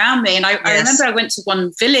all around me. And I remember I went to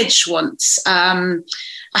one village once.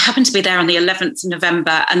 I happened to be there on the 11th of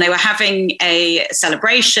November, and they were having a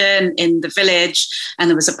celebration in the village, and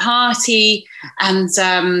there was a party, and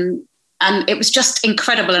it was just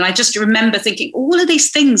incredible. And I just remember thinking all of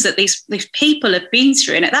these things that these people have been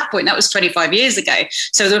through. And at that point, that was 25 years ago.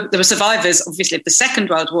 So there were survivors, obviously, of the Second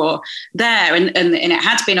World War there, and it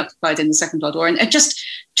had been occupied in the Second World War. And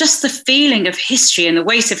just the feeling of history and the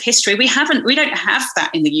weight of history. We don't have that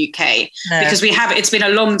in the UK because it's been a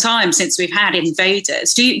long time since we've had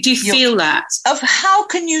invaders. Do you feel that? Of how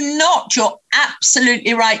can you not? You're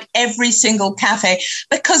absolutely right. Every single cafe,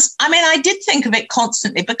 because I mean, I did think of it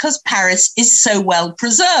constantly because Paris is so well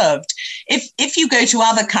preserved. If you go to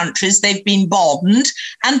other countries, they've been bombed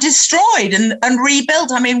and destroyed and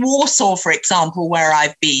rebuilt. I mean, Warsaw, for example, where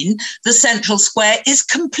I've been, the central square is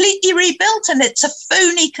completely rebuilt and it's a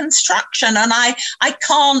phony construction. And I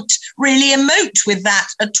can't really emote with that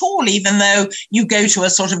at all, even though you go to a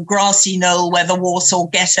sort of grassy knoll where the Warsaw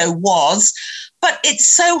ghetto was. But it's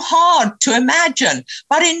so hard to imagine.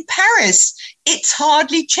 But in Paris, it's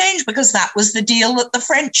hardly changed because that was the deal that the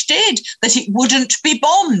French did, that it wouldn't be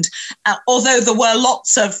bombed. Although there were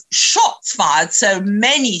lots of shots fired, so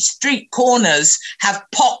many street corners have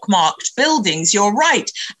pockmarked buildings, you're right.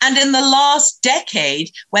 And in the last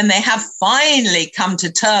decade, when they have finally come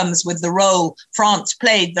to terms with the role France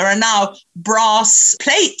played, there are now brass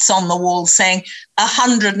plates on the wall saying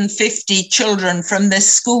 150 children from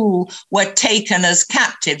this school were taken as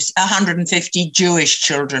captives. 150 Jewish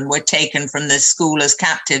children were taken from this school as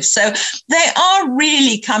captives. So they are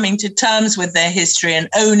really coming to terms with their history and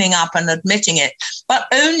owning up and admitting it, but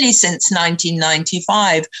only since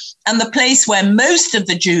 1995. And the place where most of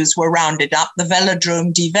the Jews were rounded up, the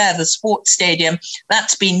Velodrome d'Hiver, the sports stadium,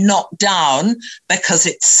 that's been knocked down because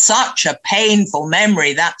it's such a painful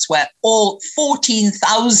memory. That's where all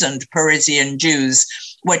 14,000 Parisian Jews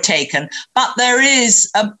were taken. But there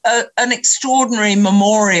is an extraordinary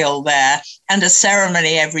memorial there and a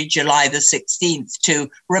ceremony every July the 16th to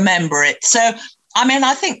remember it. So, I mean,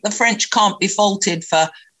 I think the French can't be faulted for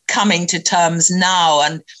coming to terms now,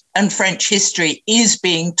 and French history is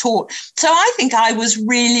being taught. So I think I was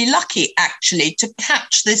really lucky, actually, to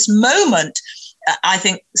catch this moment. I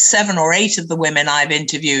think 7 or 8 of the women I've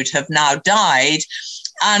interviewed have now died.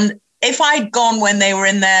 And if I'd gone when they were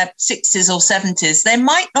in their 60s or 70s, they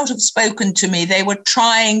might not have spoken to me. They were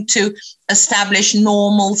trying to establish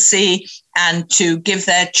normalcy and to give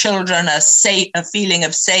their children a feeling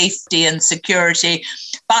of safety and security.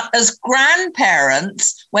 But as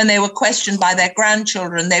grandparents, when they were questioned by their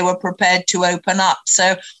grandchildren, they were prepared to open up.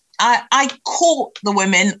 So I caught the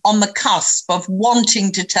women on the cusp of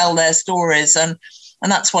wanting to tell their stories. And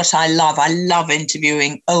that's what I love. I love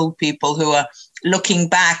interviewing old people who are looking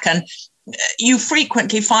back. And you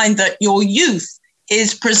frequently find that your youth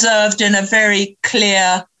is preserved in a very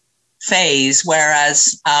clear phase,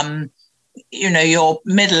 whereas, your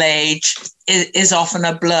middle age is often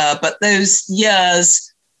a blur. But those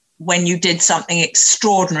years when you did something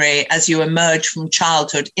extraordinary as you emerge from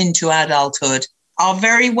childhood into adulthood are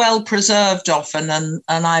very well preserved often. And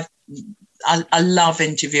I love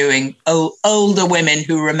interviewing older women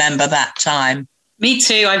who remember that time. Me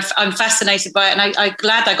too. I'm fascinated by it, and I'm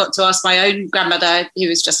glad I got to ask my own grandmother, who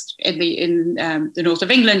was just in the north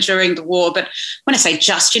of England during the war. But when I say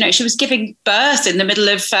just, she was giving birth in the middle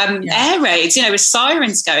of air raids, with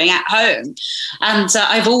sirens going at home. And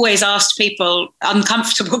I've always asked people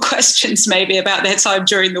uncomfortable questions, maybe about their time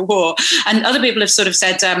during the war. And other people have sort of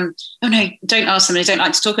said, "Oh no, don't ask them. They don't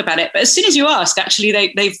like to talk about it." But as soon as you ask, actually,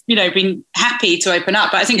 they've been happy to open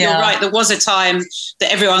up. But I think you're right. There was a time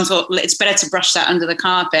that everyone thought, well, it's better to brush that under the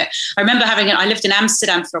carpet. I remember I lived in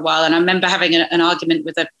Amsterdam for a while, and I remember having an argument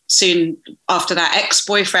with a soon after that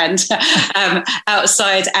ex-boyfriend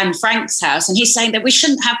outside Anne Frank's house. And he's saying that we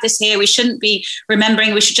shouldn't have this here. We shouldn't be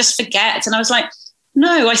remembering. We should just forget. And I was like,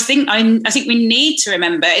 no, I think we need to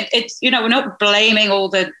remember it. We're not blaming all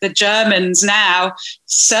the Germans now.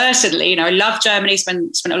 Certainly, I love Germany,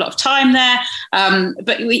 spent a lot of time there.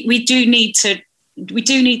 But we do need to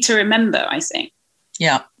remember, I think.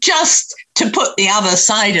 Yeah. Just to put the other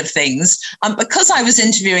side of things, because I was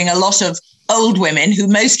interviewing a lot of old women who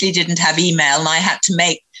mostly didn't have email, and I had to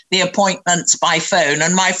make the appointments by phone,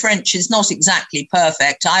 and my French is not exactly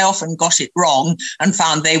perfect. I often got it wrong and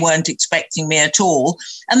found they weren't expecting me at all.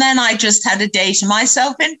 And then I just had a day to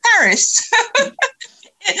myself in Paris.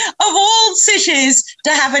 Of all cities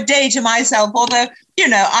to have a day to myself, although,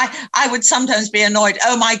 I would sometimes be annoyed.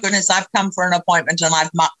 Oh, my goodness, I've come for an appointment and I've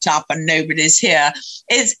mucked up and nobody's here.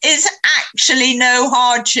 It's actually no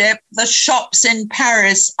hardship. The shops in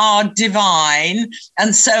Paris are divine,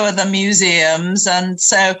 and so are the museums. And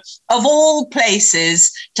so of all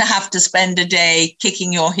places to have to spend a day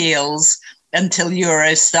kicking your heels until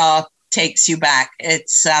Eurostar takes you back,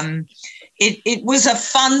 It was a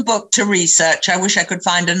fun book to research. I wish I could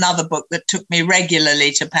find another book that took me regularly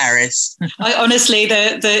to Paris. I honestly,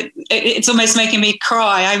 it's almost making me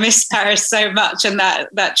cry. I miss Paris so much, and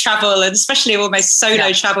that travel, and especially almost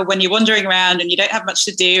solo travel when you're wandering around and you don't have much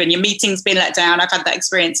to do and your meeting's been let down. I've had that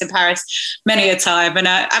experience in Paris many a time, and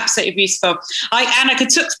absolutely beautiful. Anna, I could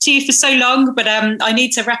talk to you for so long, but I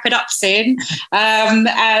need to wrap it up soon. And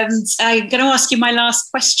I'm going to ask you my last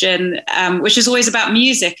question, which is always about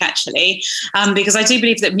music, actually. Because I do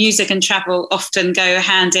believe that music and travel often go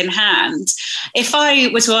hand in hand. If I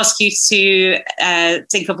were to ask you to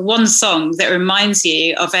think of one song that reminds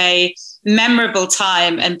you of a memorable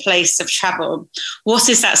time and place of travel, what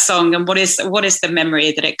is that song, and what is the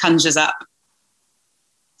memory that it conjures up?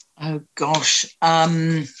 Oh, gosh.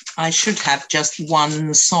 I should have just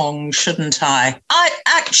one song, shouldn't I?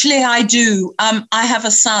 I do. I have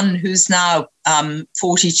a son who's now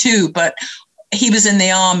 42, but he was in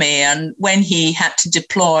the army, and when he had to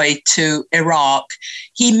deploy to Iraq,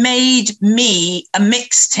 he made me a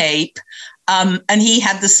mixtape, and he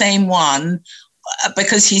had the same one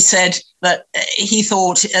because he said that he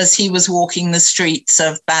thought as he was walking the streets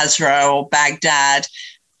of Basra or Baghdad,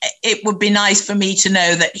 it would be nice for me to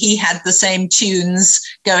know that he had the same tunes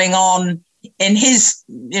going on in his,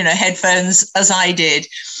 headphones as I did.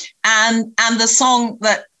 And the song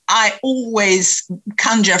that I always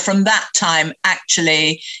conjure from that time,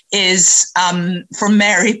 actually, is from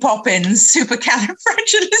Mary Poppins,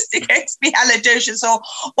 Supercalifragilisticexpialidocious,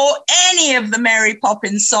 or any of the Mary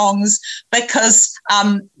Poppins songs, because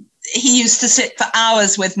he used to sit for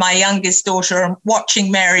hours with my youngest daughter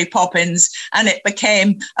watching Mary Poppins, and it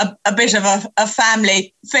became a bit of a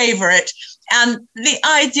family favorite. And the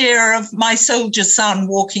idea of my soldier son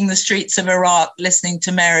walking the streets of Iraq listening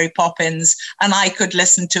to Mary Poppins, and I could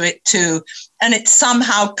listen to it too, and it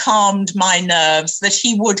somehow calmed my nerves that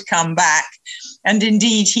he would come back. And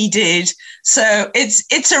indeed he did. So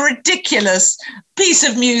it's a ridiculous piece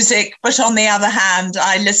of music, but on the other hand,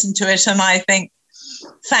 I listen to it and I think,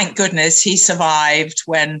 thank goodness he survived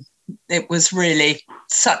when it was really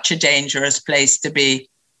such a dangerous place to be.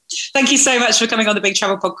 Thank you so much for coming on the Big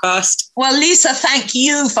Travel Podcast. Well, Lisa, thank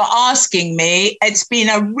you for asking me. It's been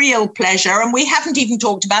a real pleasure. And we haven't even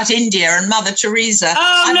talked about India and Mother Teresa.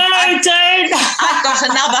 Oh, don't. I've got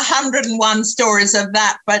another 101 stories of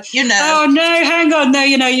that, but you know. Oh, no, hang on. No,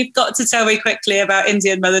 you've got to tell me quickly about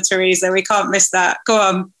India and Mother Teresa. We can't miss that. Go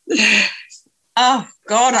on. Oh,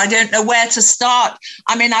 God, I don't know where to start.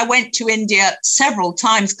 I mean, I went to India several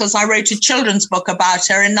times because I wrote a children's book about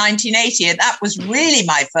her in 1980. And that was really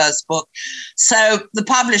my first book. So the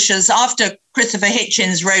publishers, after Christopher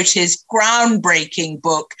Hitchens wrote his groundbreaking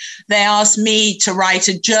book, they asked me to write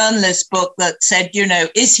a journalist book that said, you know,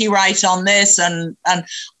 is he right on this? And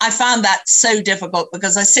I found that so difficult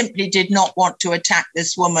because I simply did not want to attack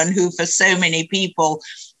this woman who, for so many people,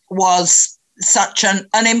 was such an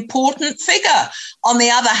important figure. On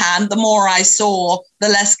the other hand, the more I saw, the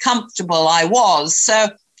less comfortable I was. So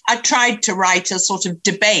I tried to write a sort of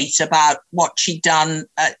debate about what she'd done,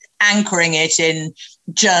 anchoring it in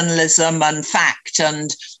journalism and fact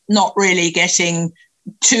and not really getting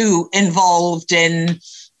too involved in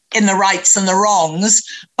the rights and the wrongs.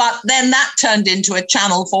 But then that turned into a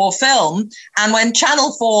Channel 4 film. And when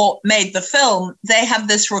Channel 4 made the film, they have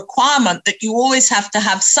this requirement that you always have to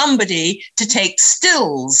have somebody to take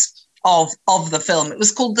stills of the film. It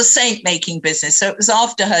was called the saint-making business. So it was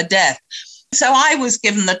after her death. So I was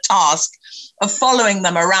given the task of following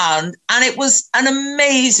them around. And it was an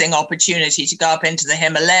amazing opportunity to go up into the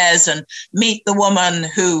Himalayas and meet the woman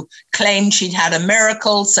who claimed she'd had a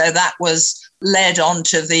miracle. So that was led on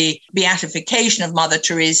to the beatification of Mother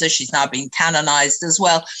Teresa. She's now been canonized as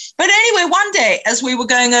well. But anyway, one day, as we were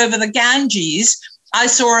going over the Ganges, I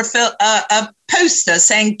saw a poster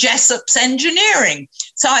saying Jessop's Engineering.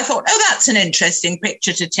 So I thought, oh, that's an interesting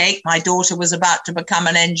picture to take. My daughter was about to become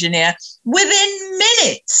an engineer. Within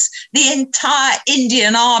minutes, the entire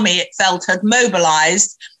Indian army, it felt, had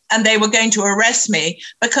mobilized, and they were going to arrest me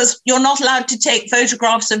because you're not allowed to take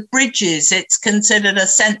photographs of bridges. It's considered a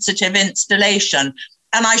sensitive installation.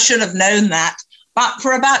 And I should have known that. But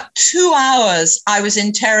for about 2 hours, I was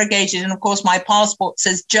interrogated. And of course, my passport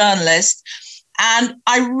says journalist. And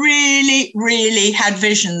I really, really had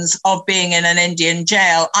visions of being in an Indian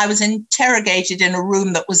jail. I was interrogated in a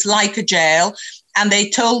room that was like a jail. And they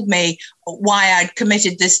told me why I'd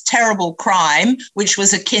committed this terrible crime, which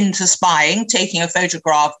was akin to spying, taking a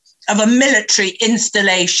photograph of a military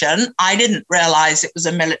installation. I didn't realize it was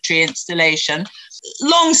a military installation.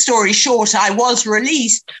 Long story short, I was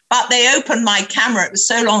released, but they opened my camera. It was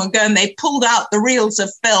so long ago, and they pulled out the reels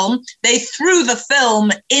of film. They threw the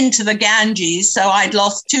film into the Ganges, so I'd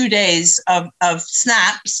lost 2 days of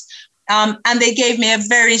snaps. And they gave me a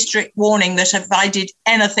very strict warning that if I did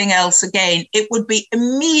anything else again, it would be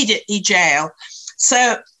immediately jail.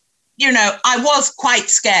 So, you know, I was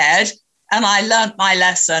quite scared, and I learned my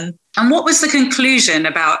lesson. And what was the conclusion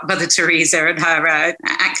about Mother Teresa and her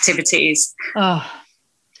activities? Oh,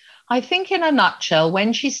 I think in a nutshell,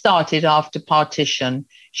 when she started after partition,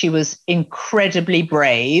 she was incredibly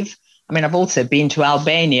brave. I mean, I've also been to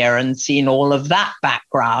Albania and seen all of that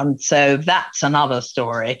background, so that's another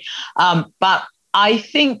story. But I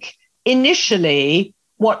think initially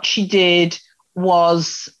what she did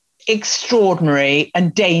was extraordinary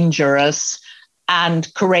and dangerous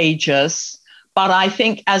and courageous. But I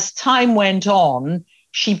think as time went on,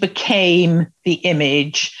 she became the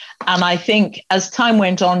image. And I think as time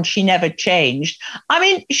went on, she never changed. I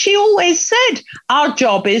mean, she always said, our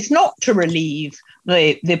job is not to relieve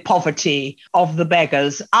the poverty of the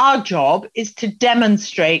beggars. Our job is to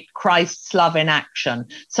demonstrate Christ's love in action.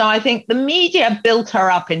 So I think the media built her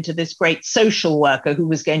up into this great social worker who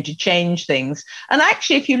was going to change things. And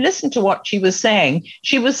actually, if you listen to what she was saying,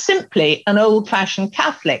 she was simply an old-fashioned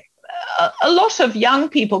Catholic. A lot of young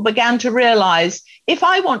people began to realize, if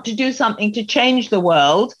I want to do something to change the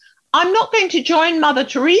world, I'm not going to join Mother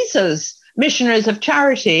Teresa's missionaries of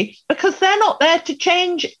charity because they're not there to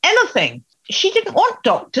change anything. She didn't want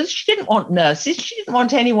doctors. She didn't want nurses. She didn't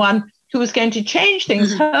want anyone who was going to change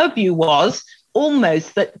things. Mm-hmm. Her view was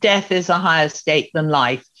almost that death is a higher state than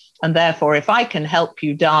life. And therefore, if I can help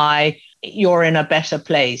you die, you're in a better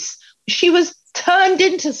place. She was turned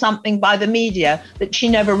into something by the media that she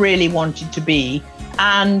never really wanted to be.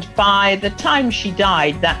 And by the time she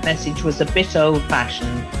died, that message was a bit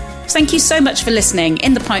old-fashioned. Thank you so much for listening.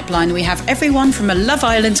 In the pipeline, we have everyone from a Love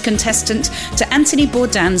Island contestant to Anthony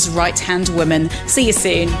Bourdain's right-hand woman. See you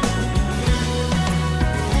soon.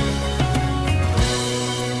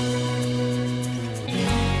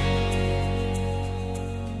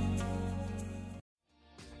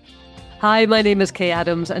 Hi, my name is Kay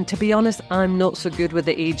Adams, and to be honest, I'm not so good with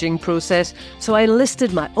the ageing process, so I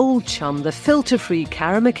enlisted my old chum, the filter-free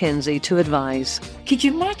Cara McKenzie, to advise. Could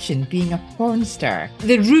you imagine being a porn star?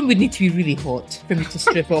 The room would need to be really hot for me to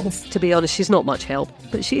strip off. To be honest, she's not much help,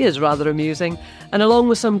 but she is rather amusing. And along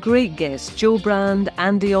with some great guests, Joe Brand,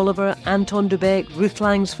 Andy Oliver, Anton Dubeck, Ruth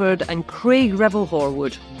Langsford and Craig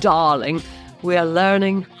Revel-Horwood, darling, we are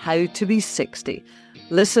learning how to be 60.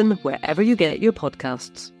 Listen wherever you get your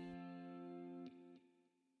podcasts.